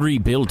 I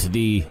rebuilt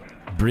the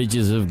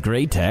bridges of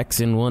Greytax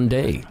in 1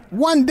 day.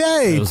 1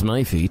 day? That was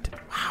my feat.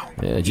 Wow.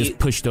 Yeah, just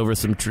pushed over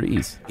some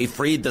trees. He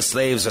freed the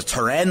slaves of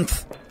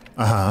Tarenth.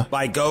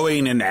 By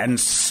going and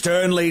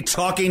sternly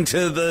talking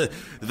to the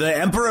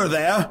emperor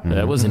there.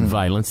 That wasn't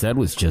violence. That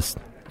was just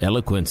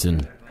eloquence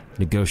and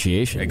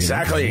negotiation.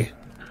 Exactly. You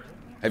know?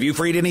 Have you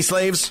freed any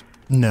slaves?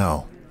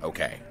 No.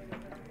 Okay.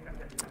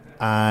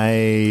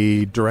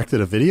 I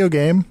directed a video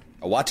game.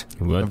 A what?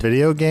 A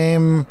video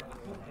game.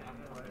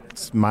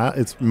 It's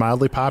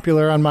mildly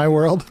popular on my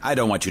world. I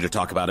don't want you to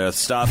talk about Earth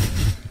stuff.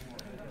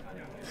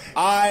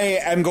 I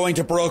am going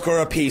to broker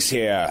a peace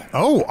here.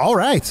 Oh, all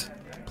right.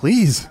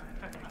 Please.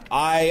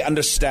 I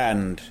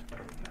understand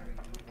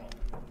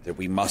that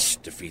we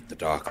must defeat the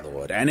Dark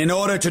Lord, and in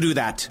order to do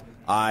that,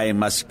 I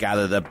must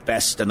gather the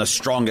best and the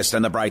strongest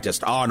and the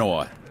brightest.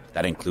 Arnor,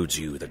 that includes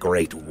you, the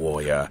great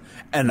warrior,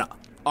 and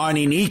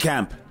Arnie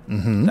Niekamp,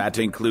 that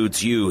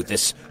includes you,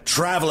 this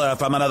traveler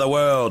from another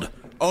world.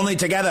 Only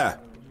together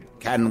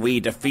can we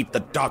defeat the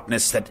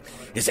darkness that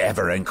is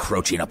ever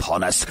encroaching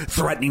upon us,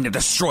 threatening to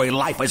destroy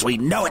life as we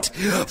know it.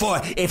 For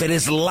if it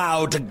is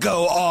allowed to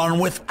go on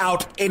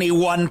without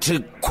anyone to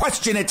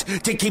question it,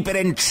 to keep it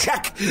in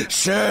check,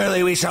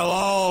 surely we shall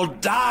all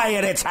die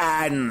at its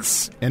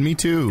hands. And me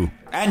too.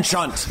 And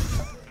Chunt.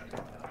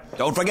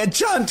 Don't forget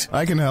Chunt.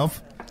 I can help.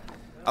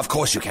 Of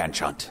course you can,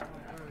 Chunt.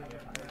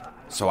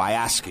 So I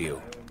ask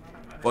you,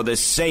 for the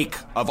sake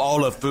of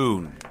all of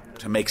Foon,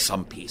 to make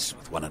some peace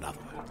with one another.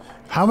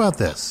 How about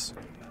this?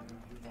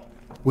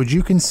 Would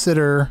you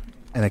consider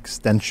an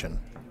extension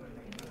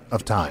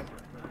of time?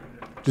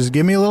 Just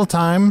give me a little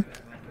time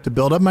to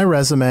build up my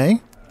resume,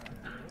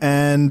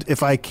 and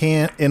if I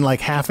can't in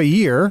like half a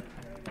year,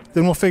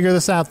 then we'll figure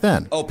this out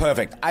then. Oh,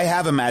 perfect. I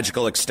have a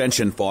magical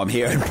extension form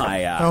here in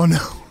my... Oh,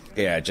 no.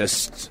 Yeah,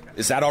 just...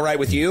 Is that all right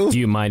with you? Do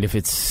you mind if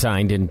it's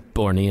signed in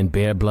Bornean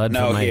bear blood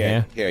No, for my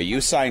hair? Here,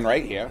 you sign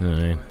right here. All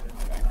right.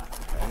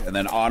 And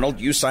then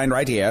Arnold, you sign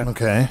right here.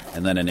 Okay.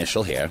 And then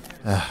initial here.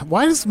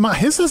 Why does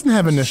his doesn't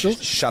have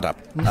initials? Shut up.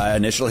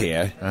 Initial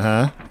here.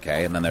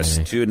 Okay, and then there's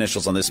 2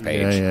 initials on this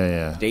page.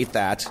 Yeah. Date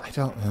that. I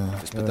don't...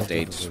 Just put the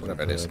date,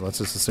 whatever it is. Let's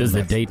just assume Is the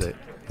that's date?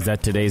 Is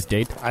that today's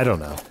date? I don't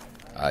know.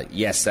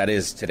 Yes, that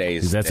is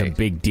today's Because that's date. a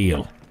big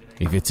deal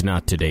if it's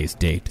not today's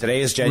date.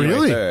 Today is January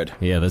Really? 3rd.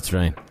 Yeah, that's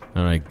right.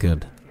 All right,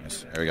 good.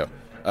 Yes, there we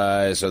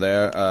go. So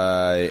there,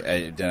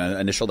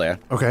 initial there.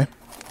 Okay.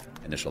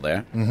 Initial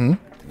there. Mm-hmm.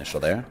 Initial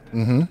there.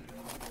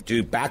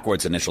 Do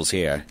backwards initials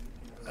here.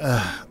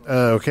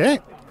 Okay.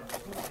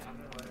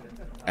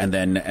 And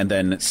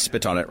then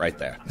spit on it right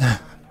there.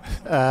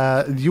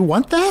 You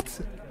want that?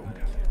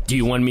 Do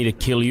you want me to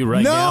kill you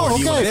right No, now? Or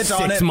do you okay. want a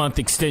Spit on it. 6-month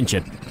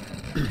extension?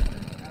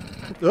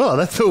 Oh,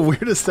 that's the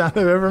weirdest sound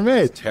I've ever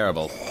made.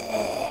 Terrible.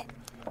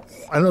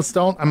 I just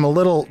don't. I'm a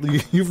little.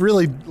 You've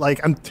really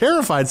I'm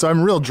terrified, so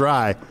I'm real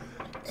dry.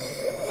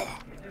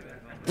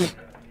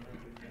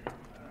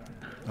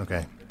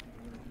 Okay.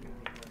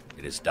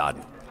 It is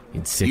done.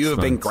 In 6 You have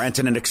been months,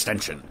 granted an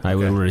extension. I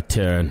will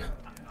return,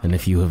 and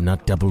if you have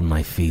not doubled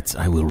my feats,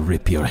 I will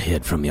rip your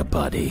head from your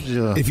body.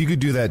 If you could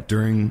do that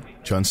during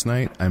Chunt's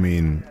night, I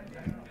mean,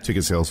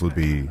 ticket sales would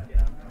be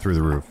through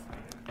the roof.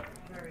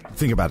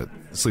 Think about it.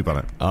 Sleep on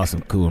it.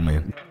 Awesome. Cool,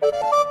 man.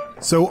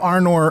 So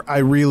Arnor, I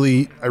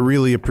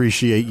really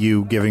appreciate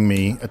you giving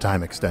me a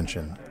time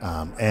extension,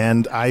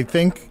 and I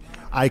think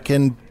I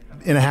can,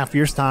 in a half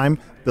year's time,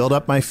 build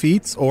up my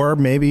feats, or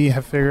maybe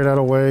have figured out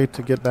a way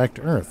to get back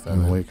to Earth,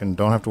 and we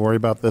don't have to worry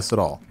about this at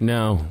all.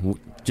 No,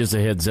 just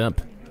a heads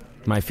up.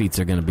 My feats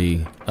are going to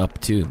be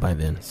up too by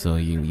then, so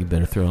you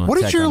better throw on. What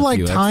is your tack on a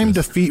few time to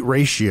extras. feet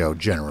ratio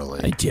generally?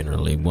 I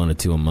generally 1 or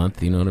 2 a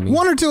month. You know what I mean?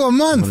 1 or 2 a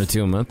month. 1 or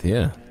 2 a month.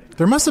 Yeah.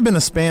 There must have been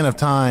a span of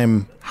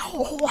time.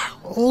 How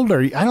old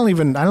are you? I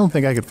don't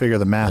think I could figure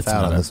the math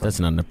out on this. That's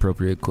not an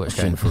appropriate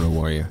question for a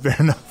warrior. Fair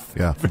enough.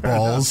 Yeah,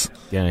 balls.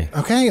 Yeah.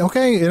 Okay.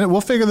 And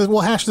we'll figure this.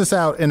 We'll hash this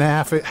out in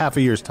half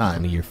a year's time.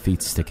 One of your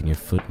feet sticking your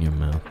foot in your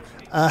mouth.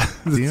 That's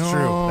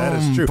true. That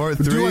is true. Part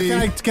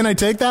 3. Can I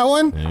take that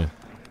one? Yeah.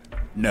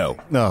 No.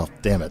 No,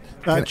 damn it.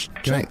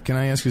 Can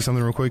I ask you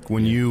something real quick?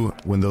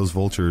 When those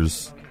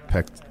vultures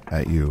pecked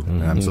at you,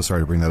 and I'm so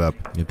sorry to bring that up.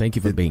 Yeah, thank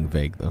you for being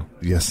vague, though.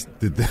 Yes.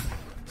 Did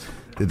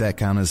that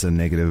count as a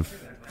negative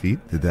feat?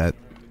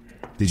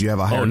 Did you have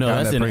a higher? Oh no,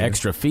 that's an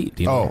extra feat.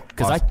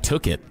 Because I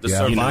took it. The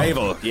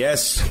survival,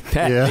 yes.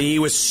 He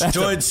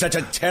withstood such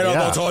a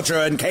terrible torture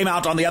and came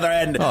out on the other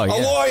end a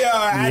warrior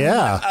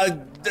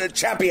and a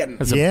champion.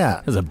 That's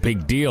a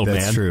big deal, man.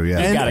 That's true,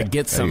 yeah. You got to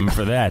get something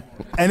for that.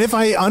 And if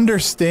I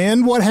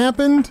understand what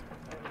happened,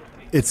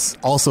 it's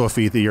also a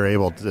feat that you're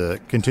able to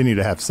continue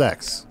to have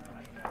sex.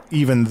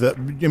 You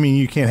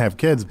can't have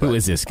kids, but... Who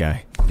is this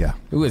guy? Yeah.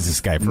 Who is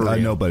this guy for real?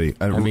 Nobody.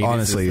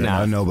 Honestly,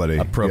 nobody.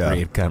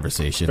 Appropriate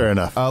conversation. Fair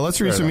enough. Let's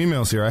read some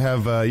emails here. I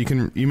have, you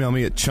can email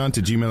me at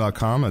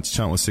chunt@gmail.com. That's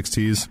chunt with 6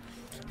 T's.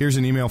 Here's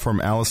an email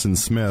from Allison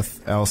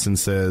Smith. Allison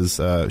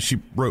says, she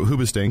wrote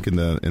Hoobastank in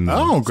the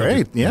Oh,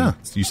 great. subject. Yeah.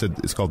 You said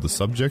it's called the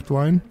subject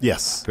line?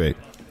 Yes. Great.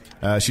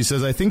 She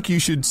says, I think you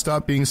should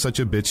stop being such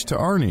a bitch to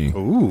Arnie.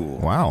 Ooh.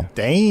 Wow.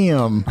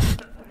 Damn.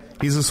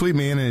 He's a sweet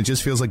man, and it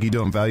just feels like you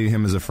don't value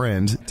him as a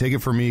friend. Take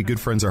it from me,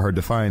 good friends are hard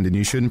to find, and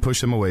you shouldn't push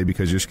them away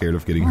because you're scared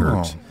of getting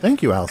hurt.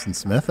 Thank you, Allison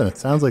Smith, and it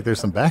sounds like there's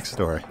some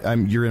backstory.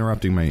 You're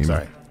interrupting my email.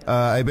 Sorry.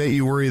 I bet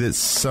you worry that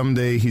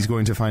someday he's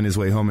going to find his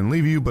way home and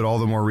leave you, but all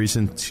the more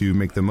reason to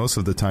make the most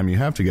of the time you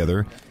have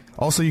together.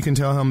 Also, you can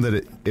tell him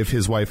that if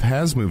his wife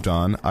has moved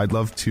on, I'd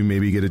love to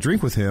maybe get a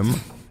drink with him.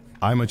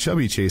 I'm a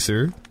chubby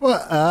chaser,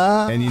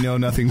 and you know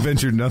nothing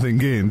ventured, nothing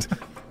gained.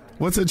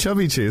 What's a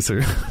chubby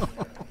chaser?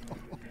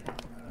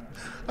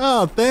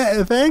 Oh,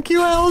 thank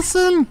you,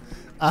 Allison.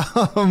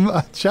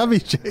 A chubby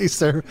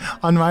chaser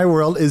on my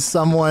world is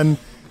someone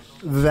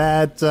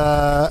that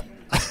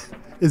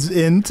is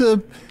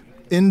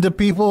into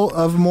people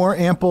of more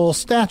ample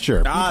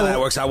stature. That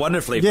works out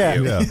wonderfully for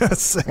you.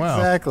 Yes,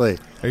 exactly.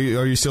 Are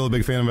you still a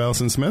big fan of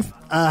Allison Smith?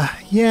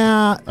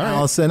 Yeah, right.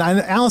 Allison.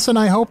 Allison,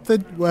 I hope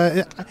that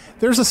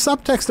there's a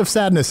subtext of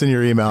sadness in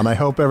your email, and I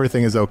hope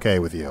everything is okay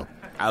with you.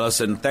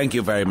 Allison, thank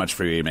you very much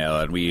for your email,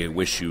 and we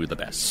wish you the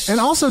best. And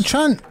also,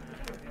 Chunt,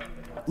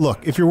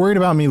 look, if you're worried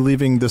about me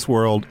leaving this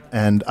world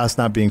and us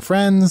not being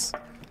friends,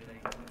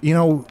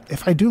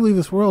 if I do leave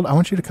this world, I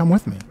want you to come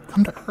with me.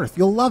 Come to Earth.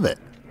 You'll love it.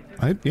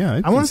 I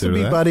want us to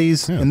be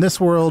buddies in this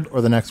world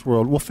or the next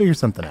world. We'll figure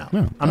something out.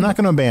 Yeah, I'm not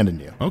going to abandon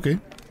you. Okay.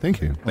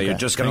 Thank you. But you're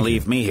just going to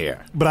leave me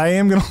here. But I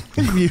am going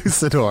to leave you,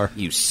 Sador.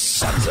 You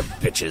sons of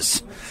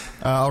bitches.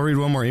 I'll read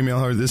one more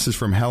email here. This is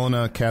from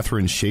Helena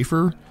Catherine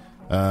Schaefer.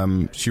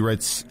 She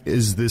writes,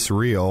 "Is this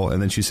real?"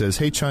 And then she says,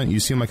 "Hey, Chunt, you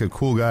seem like a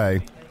cool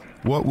guy.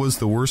 What was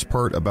the worst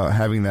part about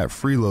having that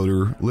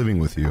freeloader living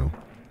with you?"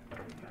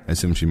 I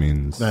assume she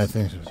means. I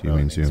think she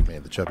means you.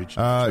 The chubby.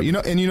 You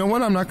know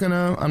what? I'm not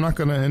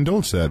gonna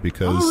indulge that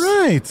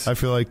because I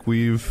feel like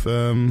we've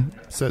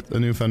set a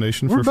new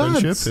foundation for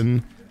friendship,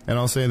 and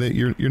I'll say that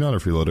you're not a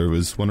freeloader. It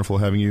was wonderful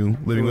having you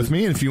living with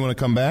me, and if you want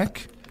to come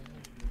back,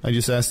 I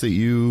just ask that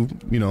you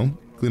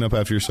clean up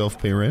after yourself,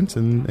 pay rent,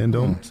 and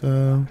don't.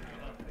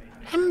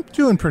 I'm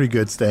doing pretty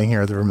good staying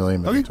here at the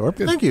Vermilion Minotaur.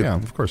 Okay, thank you. Yeah,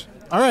 of course.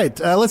 All right,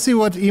 let's see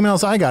what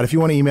emails I got. If you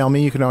want to email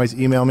me, you can always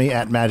email me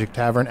at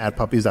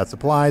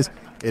magictavern@puppies.supplies.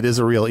 It is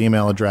a real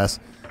email address.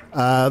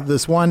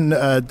 This one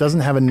doesn't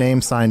have a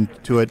name signed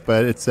to it,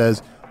 but it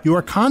says, "You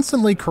are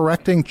constantly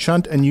correcting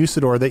Chunt and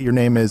Usador that your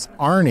name is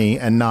Arnie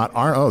and not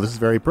Arnold." Oh, this is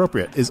very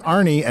appropriate. Is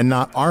Arnie and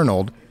not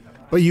Arnold,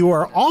 but you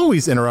are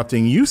always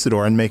interrupting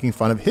Usador and making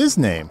fun of his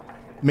name.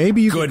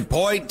 Maybe you Good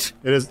point.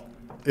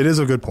 It is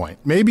a good point.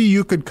 Maybe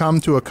you could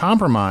come to a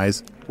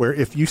compromise where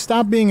if you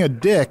stop being a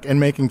dick and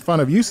making fun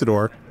of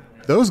Usador,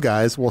 those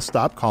guys will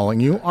stop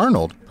calling you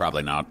Arnold.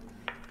 Probably not.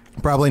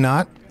 Probably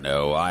not?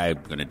 No, I'm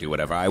going to do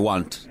whatever I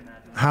want.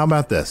 How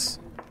about this?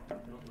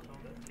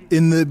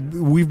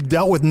 We've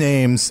dealt with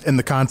names and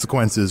the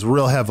consequences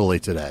real heavily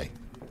today,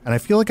 and I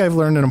feel like I've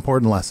learned an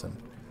important lesson.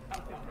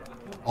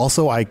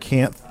 Also, I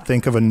can't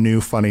think of a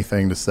new funny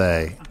thing to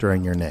say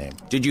during your name.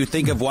 Did you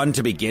think of one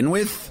to begin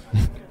with?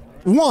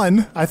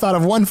 One. I thought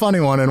of one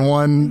funny one and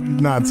one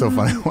not so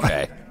funny one.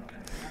 Okay.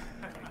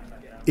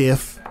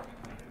 If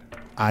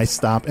I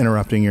stop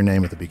interrupting your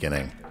name at the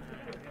beginning,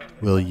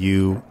 will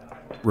you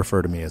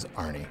refer to me as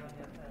Arnie?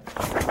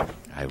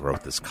 I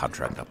wrote this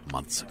contract up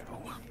months ago.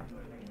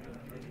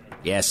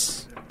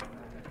 Yes.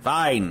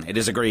 Fine. It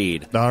is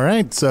agreed. All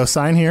right. So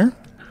sign here.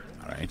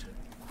 All right.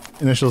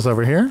 Initials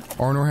over here.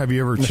 Arnor, have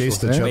you ever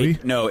chased a chubby?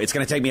 Wait, no, it's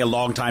going to take me a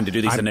long time to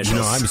do these initials.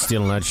 No, I'm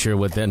still not sure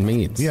what that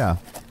means. Yeah.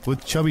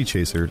 With chubby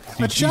chaser.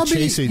 You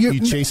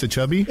chase a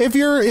chubby? If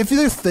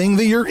the thing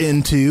that you're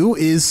into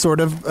is sort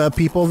of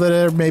people that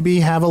are maybe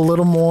have a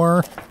little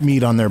more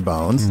meat on their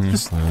bones.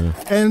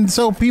 And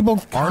so people...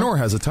 Arnor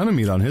has a ton of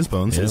meat on his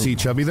bones. Yeah. Is he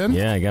chubby then?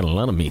 Yeah, I got a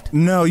lot of meat.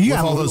 No, you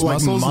have all those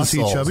muscles? Is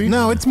he chubby?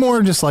 No, it's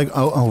more just like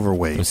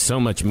overweight. There's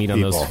so much meat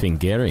on those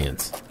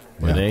Fingarians.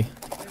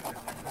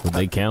 Would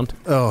they count?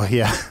 Oh,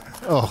 yeah.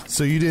 Oh,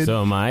 so you did.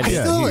 So am I.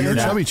 You're a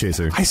chubby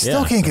chaser. I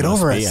still can't get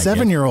over a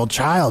 7-year-old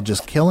child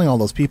just killing all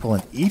those people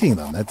and eating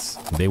them.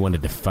 They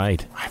wanted to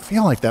fight. I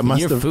feel like that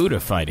must have... Your food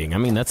of fighting. I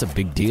mean, that's a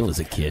big deal as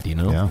a kid, you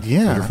know?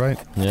 Yeah. Food or fight.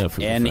 Yeah,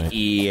 food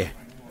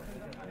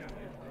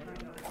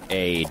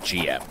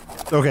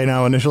NEAGM. Okay,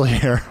 now initial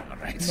here. All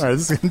right,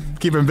 this is going to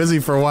keep him busy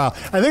for a while.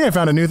 I think I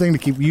found a new thing to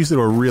keep you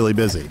two really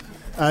busy.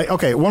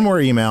 Okay, one more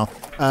email.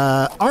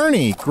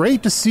 Arnie,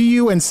 great to see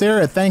you and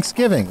Sarah at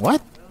Thanksgiving.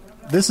 What?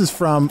 This is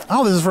from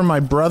my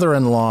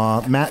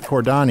brother-in-law, Matt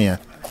Cordania,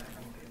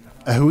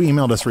 who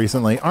emailed us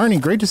recently.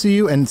 Arnie, great to see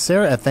you and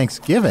Sarah at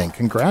Thanksgiving.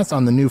 Congrats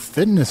on the new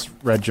fitness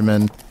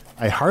regimen.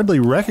 I hardly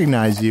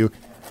recognize you.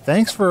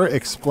 Thanks for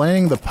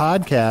explaining the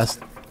podcast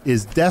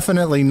is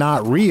definitely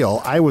not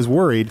real. I was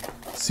worried.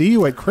 See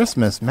you at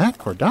Christmas, Matt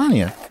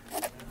Cordania.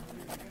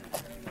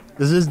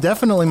 This is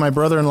definitely my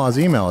brother-in-law's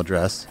email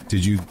address.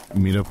 Did you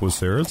meet up with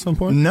Sarah at some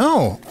point?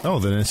 No. Oh,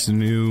 then it's a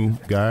new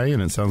guy,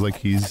 and it sounds like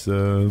he's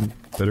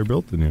better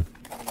built than you.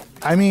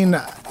 I mean,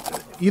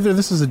 either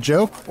this is a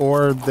joke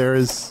or there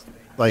is,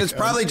 like... It's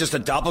probably just a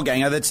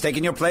doppelganger that's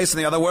taken your place in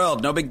the other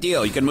world. No big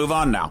deal. You can move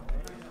on now.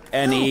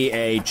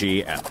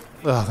 NEAGM.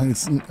 Oh,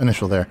 it's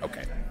initial there.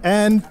 Okay.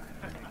 And...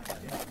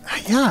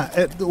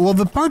 yeah,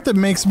 the part that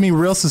makes me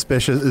real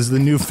suspicious is the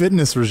new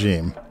fitness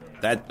regime.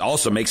 That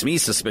also makes me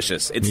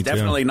suspicious. It's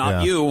definitely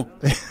not you.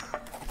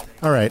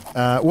 All right.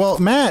 Well,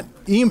 Matt,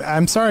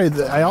 I'm sorry.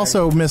 I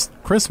also missed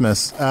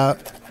Christmas.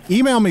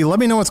 Email me. Let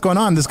me know what's going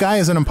on. This guy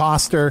is an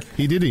imposter.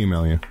 He did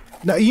email you.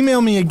 No,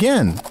 email me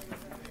again.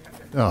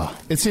 Oh.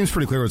 It seems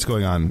pretty clear what's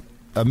going on.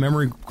 A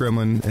memory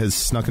gremlin has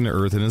snuck into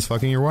Earth and is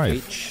fucking your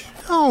wife.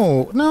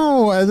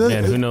 No.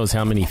 And who knows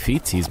how many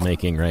feats he's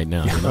making right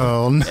now. You know?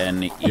 Oh, no.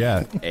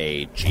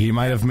 NEAGM. He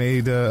might have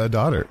made a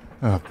daughter.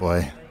 Oh,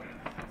 boy.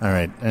 All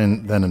right,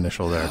 and then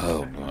initial there.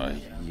 Oh, boy.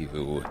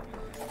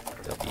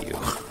 U-W.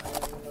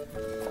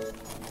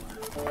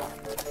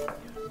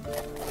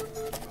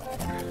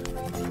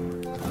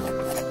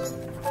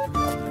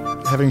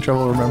 Having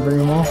trouble remembering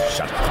them all?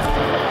 Shut up.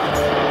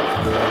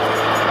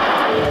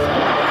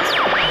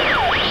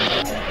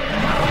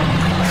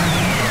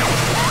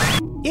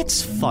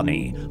 It's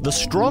funny. The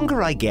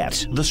stronger I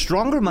get, the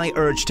stronger my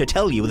urge to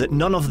tell you that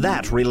none of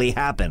that really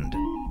happened.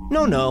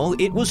 No,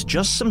 it was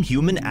just some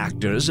human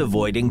actors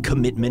avoiding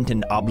commitment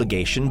and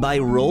obligation by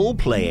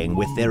role-playing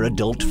with their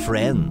adult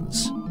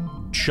friends.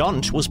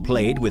 Chunt was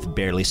played with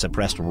barely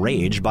suppressed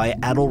rage by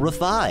Adol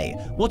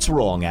Rafai. What's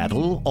wrong,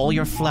 Adol? All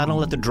your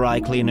flannel at the dry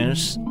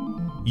cleaners?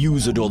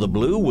 Usador the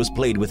Blue was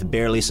played with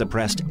barely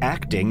suppressed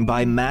acting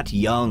by Matt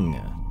Young.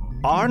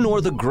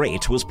 Arnor the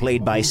Great was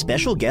played by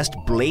special guest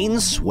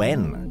Blaine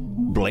Swen.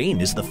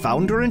 Blaine is the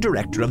founder and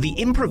director of the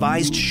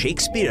Improvised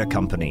Shakespeare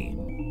Company.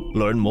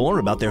 Learn more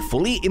about their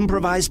fully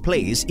improvised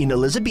plays in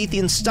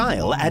Elizabethan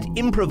style at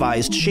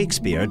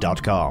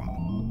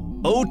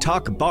improvisedshakespeare.com.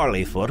 Otak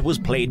Barleyfoot was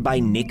played by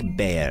Nick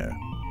Bear.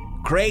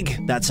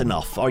 Craig, that's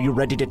enough. Are you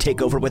ready to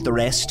take over with the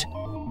rest?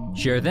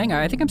 Sure thing.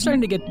 I think I'm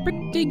starting to get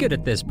pretty good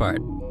at this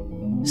part.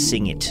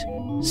 Sing it.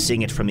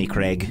 Sing it for me,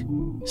 Craig.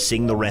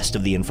 Sing the rest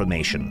of the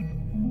information.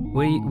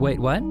 Wait,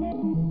 what?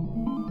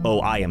 Oh,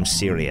 I am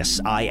serious.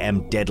 I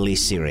am deadly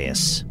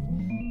serious.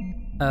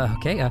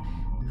 Okay,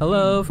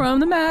 Hello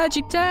from the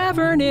Magic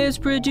Tavern is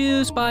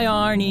produced by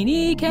Arnie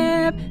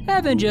Niekamp,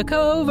 Evan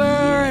Jacover,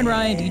 and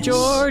Ryan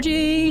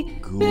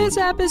DeGiorgi. This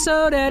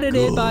episode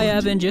edited by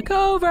Evan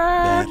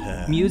Jacover.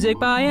 Music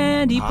by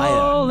Andy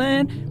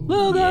Poland.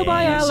 Logo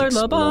by Allard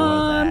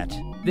Laban.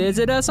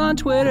 Visit us on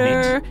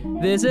Twitter.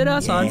 Visit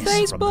us on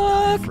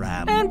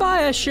Facebook. And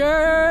buy a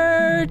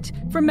shirt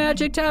from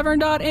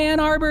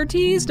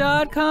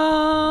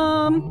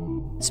magictavern.annarbortees.com.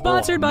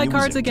 Sponsored by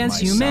Cards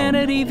Against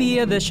Humanity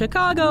via the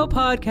Chicago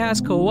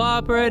Podcast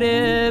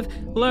Cooperative.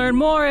 Learn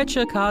more at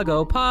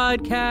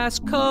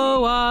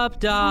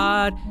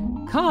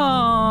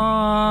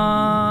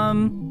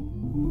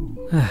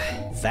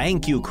chicagopodcastcoop.com.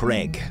 Thank you,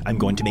 Craig. I'm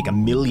going to make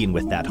 $1 million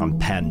with that on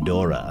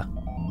Pandora.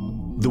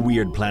 The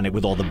weird planet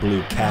with all the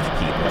blue cat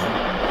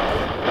people.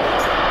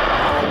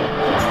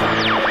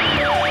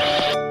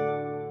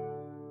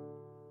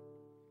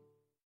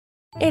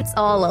 It's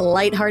all a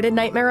lighthearted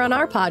nightmare on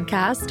our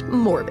podcast,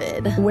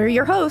 Morbid. We're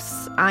your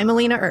hosts. I'm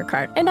Alina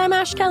Urquhart. And I'm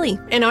Ash Kelly.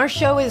 And our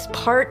show is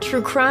part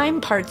true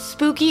crime, part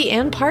spooky,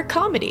 and part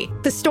comedy.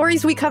 The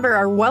stories we cover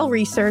are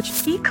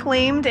well-researched. He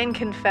claimed and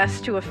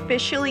confessed to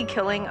officially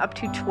killing up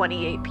to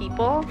 28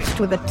 people.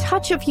 With a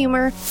touch of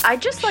humor.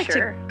 I'd just like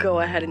to go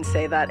ahead and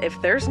say that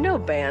if there's no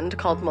band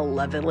called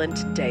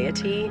Malevolent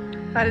Deity,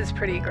 that is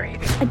pretty great.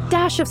 A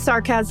dash of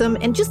sarcasm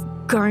and just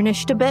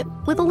garnished a bit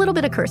with a little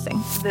bit of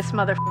cursing. This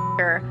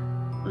motherfucker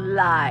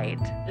lied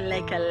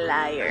like a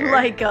liar.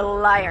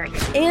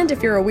 And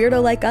if you're a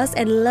weirdo like us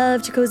and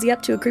love to cozy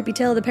up to a creepy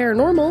tale of the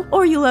paranormal,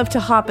 or you love to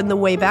hop in the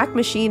Wayback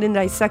Machine and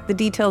dissect the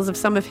details of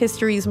some of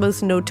history's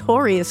most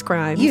notorious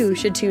crimes, you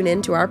should tune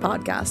in to our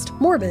podcast,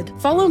 Morbid.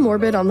 Follow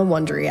Morbid on the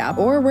Wondery app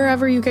or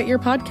wherever you get your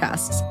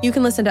podcasts. You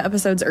can listen to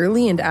episodes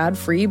early and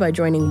ad-free by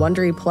joining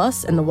Wondery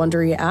Plus in the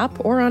Wondery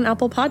app or on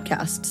Apple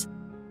Podcasts.